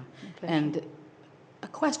 Purnima. And a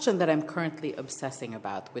question that I'm currently obsessing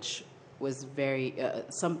about, which was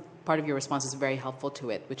some part of your response is very helpful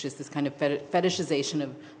to it, which is this kind of fetishization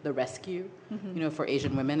of the rescue, for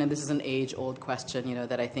Asian women. And this is an age-old question,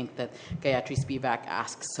 that I think that Gayatri Spivak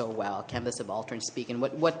asks so well. Can the subaltern speak? And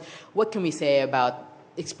what can we say about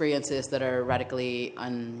experiences that are radically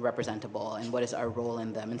unrepresentable, and what is our role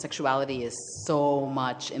in them? And sexuality is so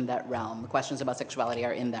much in that realm. The questions about sexuality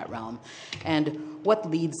are in that realm. And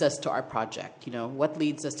what leads us to our project? What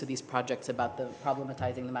leads us to these projects about the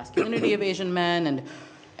problematizing the masculinity of Asian men?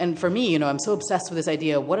 And for me, I'm so obsessed with this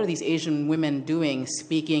idea, what are these Asian women doing,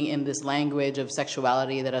 speaking in this language of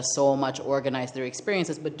sexuality that has so much organized their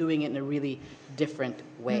experiences, but doing it in a really different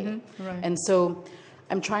way? Right. And so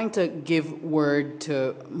I'm trying to give word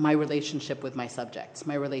to my relationship with my subjects,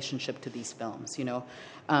 my relationship to these films,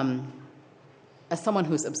 as someone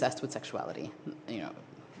who's obsessed with sexuality,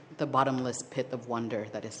 the bottomless pit of wonder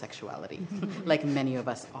that is sexuality, like many of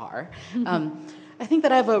us are. I think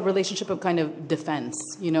that I have a relationship of kind of defense.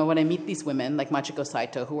 When I meet these women, like Machiko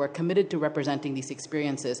Saito, who are committed to representing these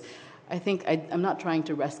experiences, I think I'm not trying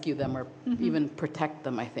to rescue them or even protect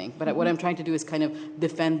them, I think. But what I'm trying to do is kind of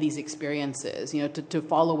defend these experiences, to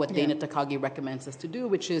follow what Dana Takagi recommends us to do,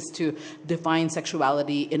 which is to define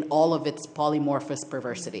sexuality in all of its polymorphous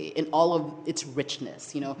perversity, in all of its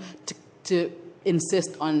richness, to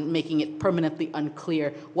insist on making it permanently unclear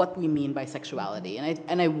what we mean by sexuality.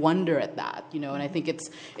 And I wonder at that, and I think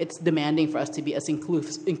it's demanding for us to be as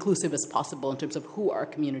inclusive as possible in terms of who our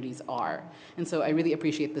communities are. And so I really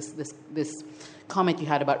appreciate this comment you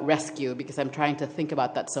had about rescue, because I'm trying to think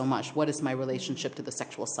about that so much. What is my relationship to the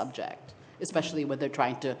sexual subject, especially when they're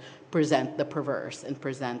trying to present the perverse and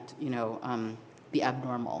present, the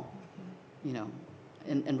abnormal,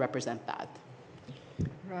 and represent that.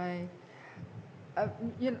 Right.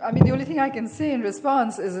 The only thing I can say in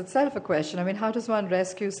response is itself a question. How does one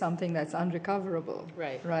rescue something that's unrecoverable?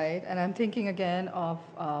 Right. Right. And I'm thinking again of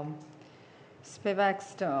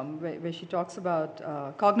Spivak's term, where she talks about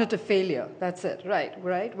cognitive failure. That's it. Right.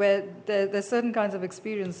 Where there's certain kinds of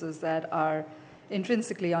experiences that are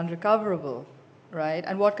intrinsically unrecoverable. Right.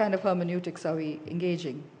 And what kind of hermeneutics are we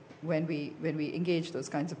engaging when we engage those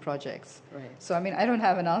kinds of projects. Right. So I mean, I don't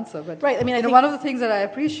have an answer, but right. I mean, I think one of the things that I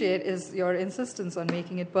appreciate is your insistence on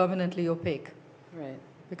making it permanently opaque. Right.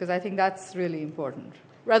 Because I think that's really important.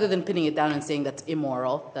 Rather than pinning it down and saying that's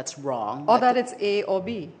immoral, that's wrong. Or that it's A or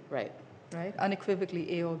B. Right. Right?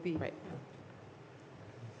 Unequivocally A or B. Right.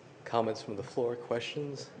 Comments from the floor,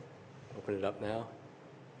 questions? Open it up now.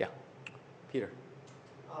 Yeah, Peter.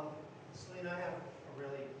 Celine, I have a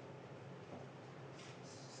really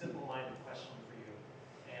simple-minded question for you.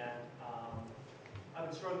 And I've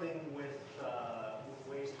been struggling with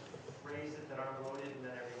ways to phrase it that aren't loaded, and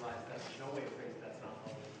then I realized that there's no way to phrase it that's not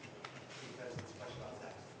loaded, because it's a question about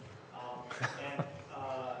sex. And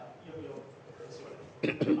you'll see what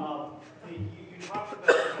I mean. You talked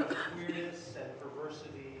about queerness and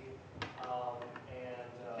perversity and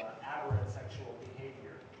aberrant sexual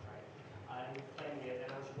behavior, right? And you're claiming it, and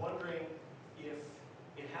I was wondering if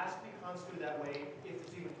it has to be constituted that way, if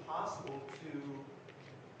it's even possible to,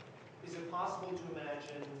 is it possible to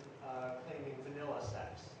imagine claiming vanilla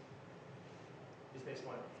sex? Is based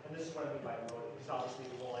on, and this is what I mean by loaded, because obviously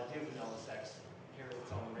the whole idea of vanilla sex carries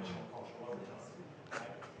its own racial and cultural overtones,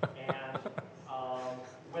 right? And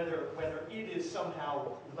whether it is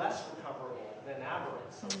somehow less recoverable than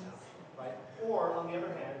aberrant somehow, right? Or on the other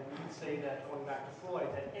hand, we could say that, going back to Freud,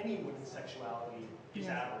 that any woman's sexuality is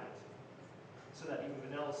aberrant. So that even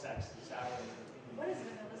vanilla sex is aberrant. What is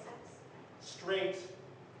vanilla sex? Straight,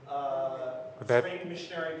 straight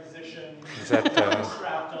missionary position, Is that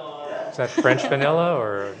strapped on. is that French vanilla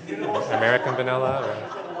or American vanilla? Or?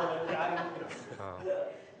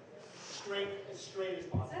 Straight as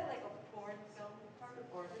possible. Is that like a porn film part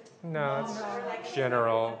or No, it's or like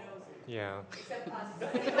general. Yeah. except us?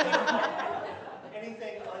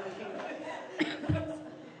 Anything unhinged.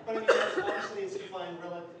 But I mean, obviously it's defined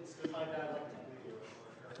dialectically.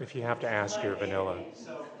 If you have to ask your vanilla.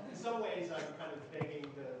 So in some ways, I'm kind of begging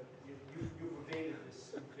you've evaded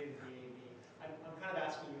this, you've evaded the AV. I'm kind of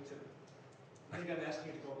asking you to, maybe I'm asking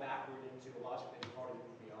you to go backward into a logic that you've already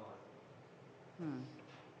moved beyond.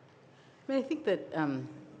 I mean, I think that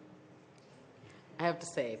I have to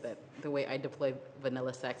say that the way I deploy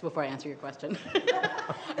vanilla sex, before I answer your question,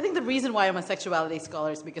 I think the reason why I'm a sexuality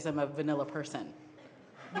scholar is because I'm a vanilla person.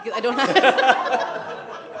 Because I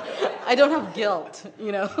don't have guilt,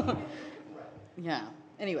 you know. Yeah.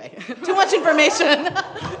 Anyway, too much information.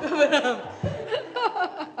 But,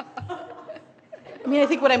 I mean, I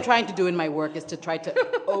think what I'm trying to do in my work is to try to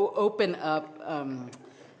open up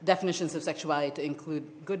definitions of sexuality to include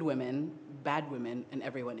good women, bad women, and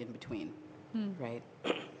everyone in between. Right?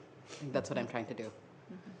 I think that's what I'm trying to do.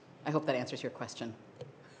 I hope that answers your question.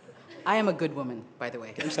 I am a good woman, by the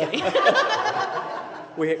way. I'm just kidding.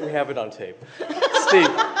 We have it on tape. Steve.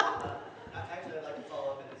 Actually, I'd like to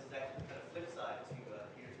follow up, and this is actually kind of flip side to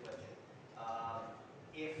Peter's question.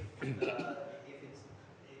 If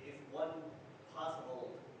one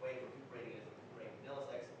possible way of recuperating is recuperating vanilla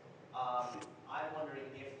sex, I'm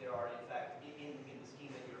wondering if there are, in fact, in the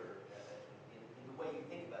scheme that you're, in the way you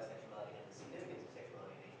think about sexuality and the significance of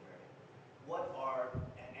sexuality in Asian American, what are,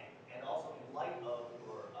 and also in light of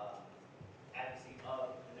your advocacy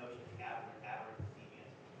of the notion of aberrant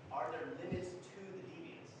deviance, are there limits to the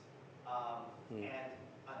deviance? And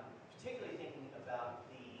I'm particularly thinking about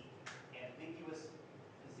the ambiguous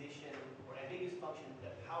position or ambiguous function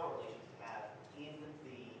that power relations have in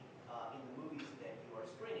the movies that you are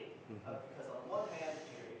screening. Because on the one hand,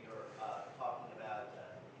 you're talking about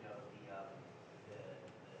the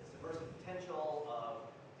subversive potential of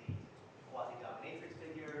the quasi-dominatrix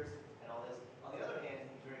figures and all this. On the other hand,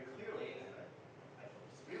 you very clearly, and I don't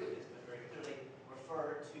disagree with this, but very clearly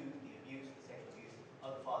refer to the abuse, the sexual abuse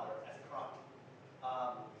of the father as a crime.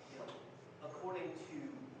 According to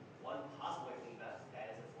one possible way of thinking about it,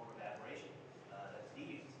 that is a form of aberration, that's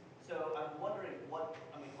deviance. So I'm wondering on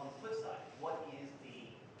the flip side, what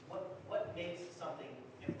makes something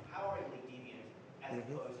empoweringly deviant as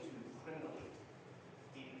opposed to criminally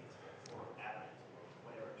deviant or aberrant or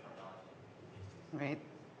whatever terminology? Right.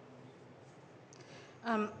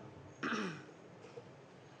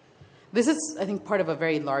 This is, I think, part of a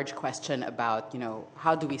very large question about,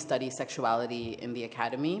 how do we study sexuality in the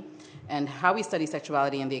academy? And how we study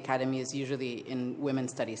sexuality in the academy is usually in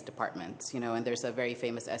women's studies departments, and there's a very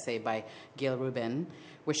famous essay by Gail Rubin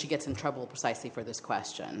where she gets in trouble precisely for this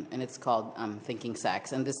question, and it's called Thinking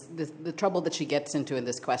Sex. And the trouble that she gets into in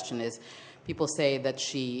this question is people say that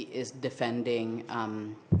she is defending,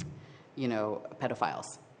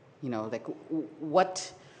 pedophiles.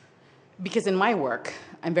 because in my work,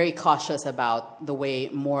 I'm very cautious about the way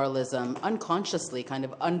moralism unconsciously kind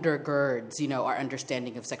of undergirds, our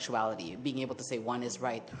understanding of sexuality, being able to say one is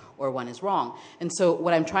right or one is wrong. And so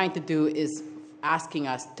what I'm trying to do is asking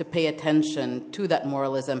us to pay attention to that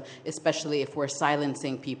moralism, especially if we're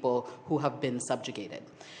silencing people who have been subjugated.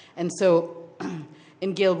 And so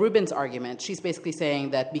in Gail Rubin's argument, she's basically saying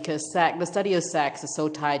that because the study of sex is so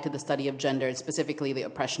tied to the study of gender, and specifically the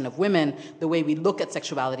oppression of women, the way we look at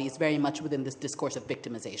sexuality is very much within this discourse of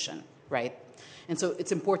victimization, right? And so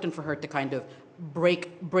it's important for her to kind of break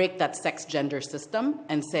that sex-gender system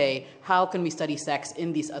and say, how can we study sex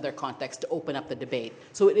in these other contexts to open up the debate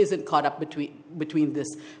so it isn't caught up between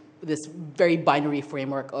this very binary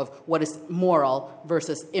framework of what is moral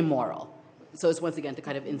versus immoral. So it's once again to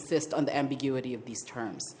kind of insist on the ambiguity of these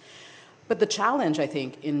terms. But the challenge, I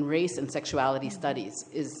think, in race and sexuality studies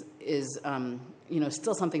is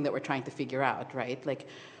still something that we're trying to figure out, right? Like,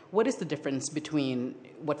 what is the difference between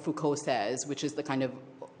what Foucault says, which is the kind of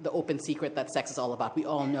the open secret that sex is all about? We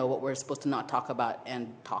all know what we're supposed to not talk about, and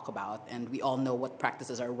we all know what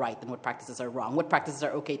practices are right and what practices are wrong, what practices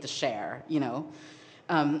are okay to share,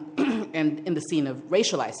 and in the scene of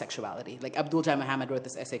racialized sexuality. Like Abdul Jai Muhammad wrote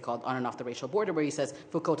this essay called On and Off the Racial Border, where he says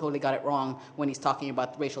Foucault totally got it wrong when he's talking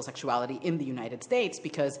about racial sexuality in the United States,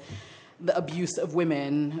 because the abuse of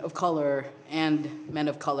women of color and men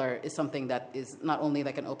of color is something that is not only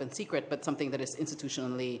like an open secret, but something that is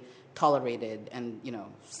institutionally tolerated and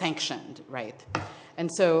sanctioned, right?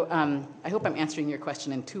 And so I hope I'm answering your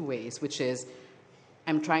question in two ways, which is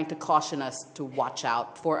I'm trying to caution us to watch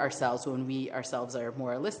out for ourselves when we ourselves are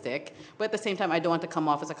moralistic, but at the same time I don't want to come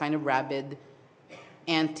off as a kind of rabid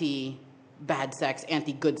anti-bad sex,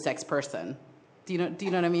 anti-good sex person. Do you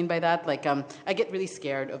know what I mean by that? Like, I get really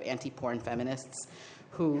scared of anti-porn feminists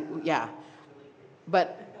who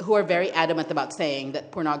are very adamant about saying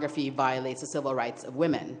that pornography violates the civil rights of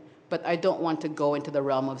women. But I don't want to go into the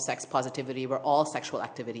realm of sex positivity where all sexual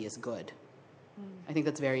activity is good. I think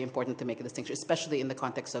that's very important to make a distinction, especially in the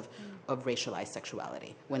context of racialized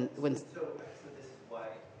sexuality. So this is why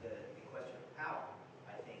the question of power,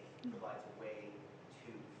 I think, provides a way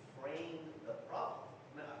to frame the problem.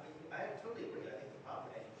 I totally agree. I think the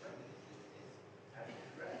problem, as you framed it, is absolutely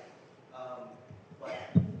correct. But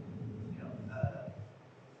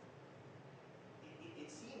it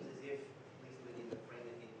seems as if, at least within the frame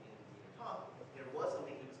in your talk, there was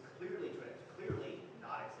something that was clearly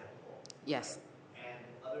not acceptable. Yes. And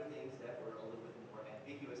other things that were a little bit more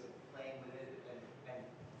ambiguous and playing with it and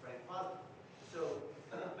framed positive. So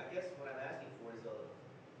I guess what I'm asking for is a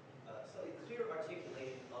slightly clear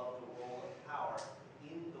articulation of the role of power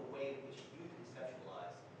in the way in which you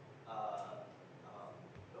conceptualize,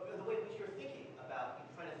 the way in which you're thinking about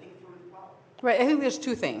trying to think through the problem. Right. I think there's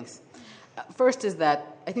two things. First is that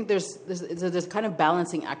I think there's kind of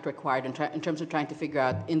balancing act required in terms of trying to figure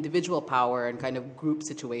out individual power and kind of group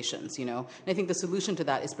situations, And I think the solution to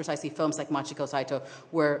that is precisely films like Machiko Saito,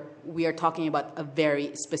 where we are talking about a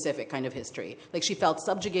very specific kind of history. Like, she felt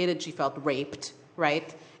subjugated, she felt raped,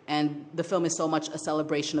 right? And the film is so much a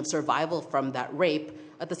celebration of survival from that rape,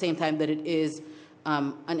 at the same time that it is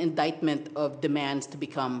an indictment of demands to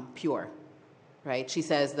become pure. Right? She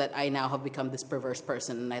says that I now have become this perverse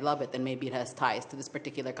person and I love it, and maybe it has ties to this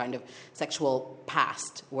particular kind of sexual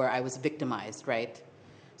past where I was victimized, right?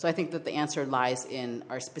 So I think that the answer lies in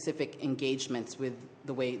our specific engagements with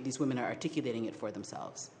the way these women are articulating it for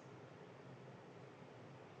themselves.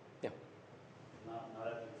 Yeah. Now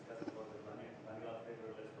that we discussed about the vanilla flavor,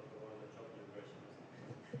 let's talk about the chocolate version.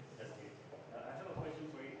 Just kidding. I have a question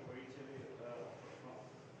for each of you.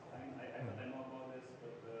 I know about this,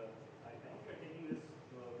 but I think you're taking this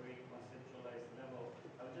to a very conceptualized level.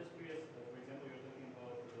 I was just curious, for example, you're talking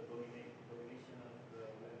about the domination of the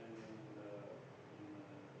women in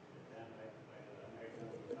Japan, right, by the Americans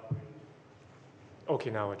or power in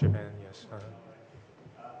Okinawa, Japan, yes. Is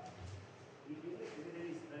it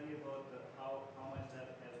any study about how much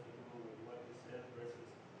that has to do with what you said versus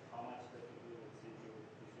how much has to do with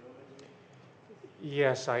physiology?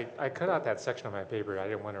 Yes, I cut out that section of my paper. I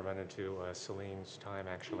didn't want to run into Celine's time,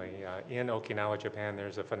 actually. In Okinawa, Japan,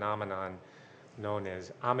 there's a phenomenon known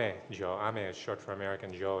as ame-jo. Ame is short for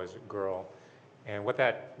American, jo is girl. And what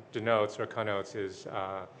that denotes or connotes is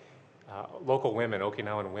local women,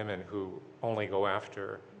 Okinawan women, who only go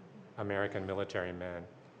after American military men.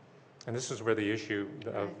 And this is where the issue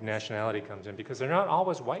of nationality comes in, because they're not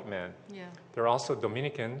always white men. Yeah. They're also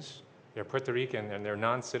Dominicans, they're Puerto Rican, and they're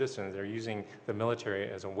non-citizens. They're using the military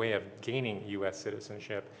as a way of gaining U.S.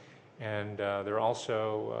 citizenship. And they're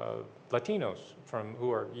also Latinos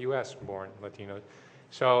who are U.S.-born Latinos.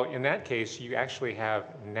 So in that case, you actually have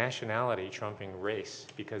nationality trumping race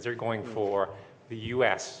because they're going for the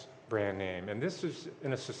U.S. brand name. And this is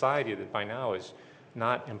in a society that by now is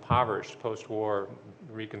not impoverished, post-war,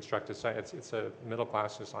 reconstructed society. It's a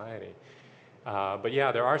middle-class society. But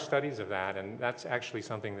yeah, there are studies of that, and that's actually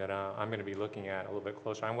something that I'm going to be looking at a little bit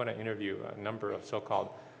closer. I want to interview a number of so-called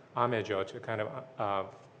amejo to kind of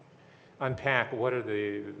unpack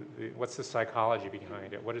what's the psychology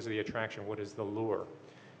behind it, what is the attraction, what is the lure.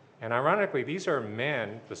 And ironically, these are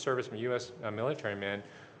men, the servicemen, U.S. Military men,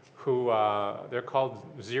 who they're called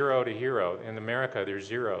zero to hero. In America, they're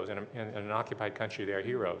zeros. In an occupied country, they're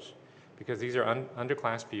heroes. Because these are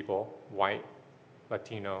underclass people, white,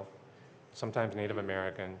 Latino, sometimes Native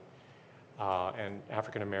American, and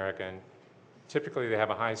African American. Typically, they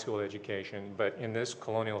have a high school education, but in this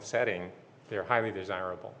colonial setting, they're highly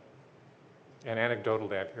desirable. And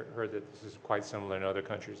anecdotally, I've heard that this is quite similar in other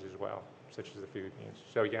countries as well, such as the Philippines.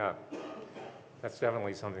 So yeah, that's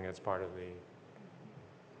definitely something that's part of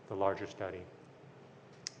the larger study.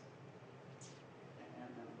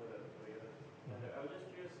 And I was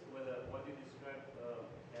just curious whether what you described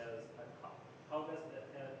as how does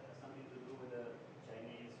that have something to do with the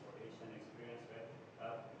Chinese or Asian experience, right?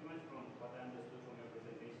 Pretty much from what I understood from your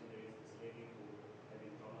presentation, there is this lady who had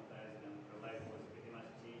been traumatized and her life was pretty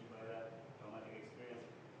much changed by that traumatic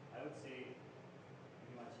experience. I would say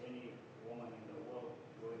pretty much any woman in the world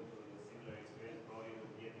going through a similar experience probably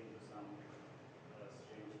would get into some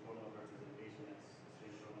strange form of representation as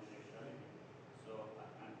strange form of sexuality. So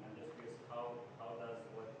I'm just curious, how does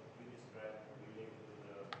what you described relate to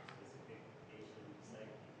the specific Asian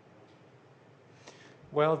psyche?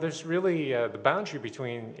 Well, there's really the boundary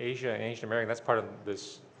between Asia and Asian American. That's part of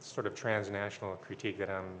this sort of transnational critique that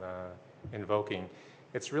I'm invoking.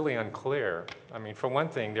 It's really unclear. I mean, for one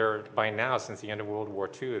thing, by now, since the end of World War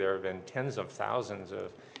II, there have been tens of thousands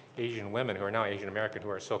of Asian women who are now Asian American who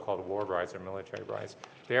are so-called war brides or military brides.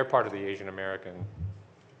 They are part of the Asian American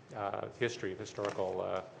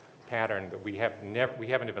historical pattern that we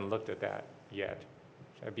haven't even looked at that yet.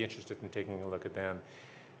 So I'd be interested in taking a look at them.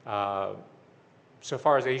 So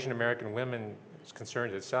far as Asian American women is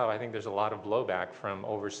concerned itself, I think there's a lot of blowback from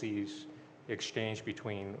overseas exchange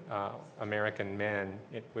between American men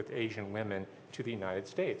with Asian women to the United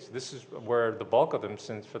States. This is where the bulk of them,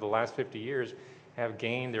 since for the last 50 years, have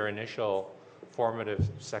gained their initial formative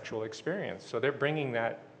sexual experience. So they're bringing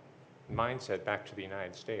that mindset back to the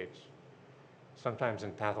United States. Sometimes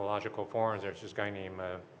in pathological forms. There's this guy named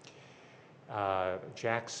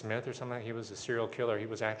Jack Smith or something. He was a serial killer. He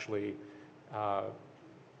was actually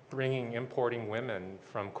importing women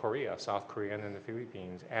from Korea, South Korea, and the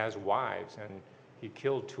Philippines as wives, and he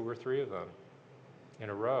killed 2 or 3 of them in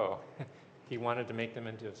a row. He wanted to make them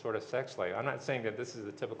into a sort of sex slave. I'm not saying that this is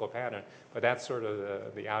the typical pattern, but that's sort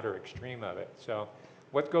of the outer extreme of it. So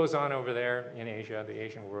what goes on over there in Asia, the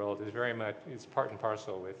Asian world, is very much, it's part and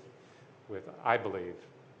parcel with I believe,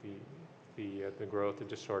 the growth, the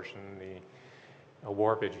distortion, the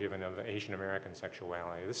warpage given of Asian American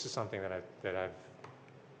sexuality. This is something that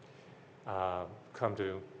I've come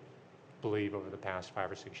to believe over the past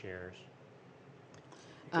 5 or 6 years.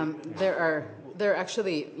 There are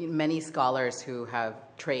actually many scholars who have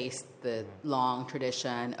traced the long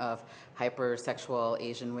tradition of hypersexual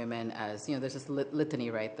Asian women as, there's this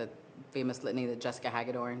litany, right? The famous litany that Jessica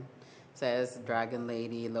Hagedorn says: Dragon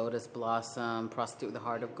Lady, Lotus Blossom, Prostitute with a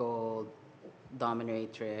Heart of Gold,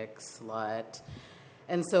 Dominatrix, Slut.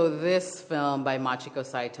 And so this film by Machiko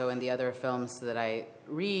Saito and the other films that I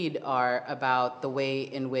read are about the way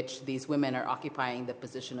in which these women are occupying the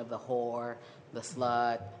position of the whore, the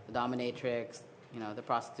slut, the dominatrix, the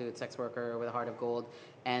prostitute, sex worker with a heart of gold,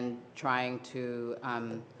 and trying to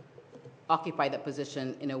occupy that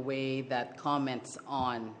position in a way that comments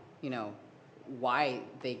on, why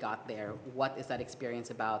they got there, what is that experience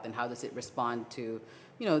about, and how does it respond to,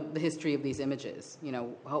 the history of these images.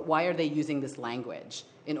 Why are they using this language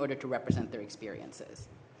in order to represent their experiences,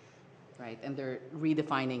 right? And they're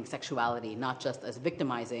redefining sexuality, not just as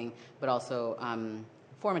victimizing, but also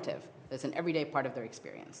formative. It's an everyday part of their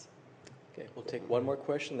experience. Okay, we'll take one more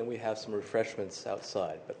question, then we have some refreshments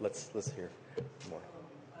outside, but let's hear more.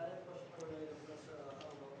 I have a question for Professor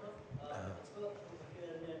Hamamoto. It's about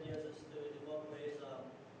any ideas as to in what ways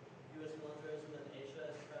U.S. militarism in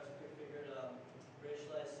Asia has perhaps prefigured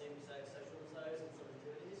racialized same-sex sexual desires and some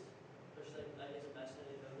activities, especially like ideas of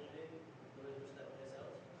masculinity and femininity, the ways in which that plays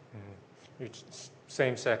out.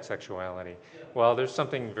 Same-sex sexuality. Yeah. Well, there's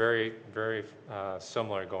something very, very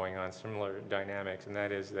similar going on, similar dynamics, and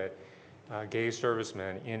that is that gay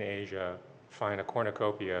servicemen in Asia find a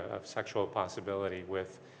cornucopia of sexual possibility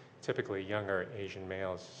with typically younger Asian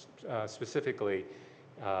males, specifically,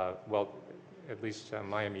 well, at least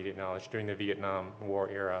my immediate knowledge, during the Vietnam War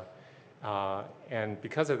era. And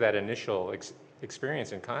because of that initial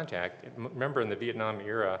experience in contact, remember in the Vietnam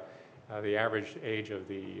era, the average age of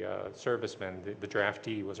the servicemen, the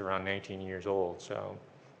draftee, was around 19 years old. So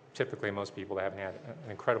typically most people haven't had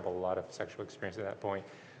an incredible lot of sexual experience at that point.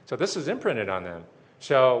 So this is imprinted on them.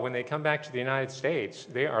 So when they come back to the United States,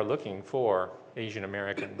 they are looking for Asian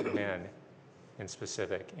American men in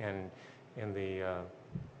specific. And in the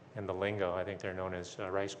lingo, I think they're known as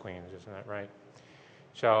rice queens, isn't that right?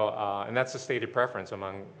 So, and that's a stated preference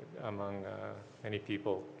among many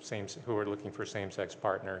people who are looking for same-sex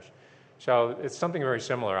partners. So it's something very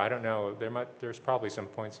similar. I don't know. There's probably some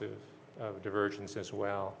points of divergence as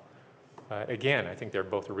well. But again, I think they're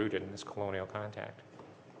both rooted in this colonial contact.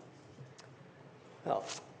 Well,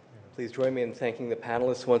 please join me in thanking the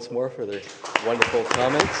panelists once more for their wonderful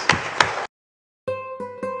comments.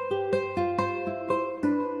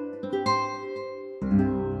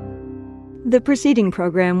 The preceding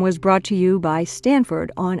program was brought to you by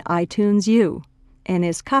Stanford on iTunes U and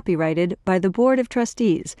is copyrighted by the Board of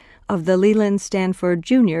Trustees of the Leland Stanford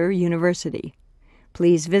Junior University.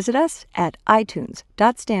 Please visit us at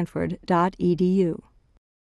itunes.stanford.edu.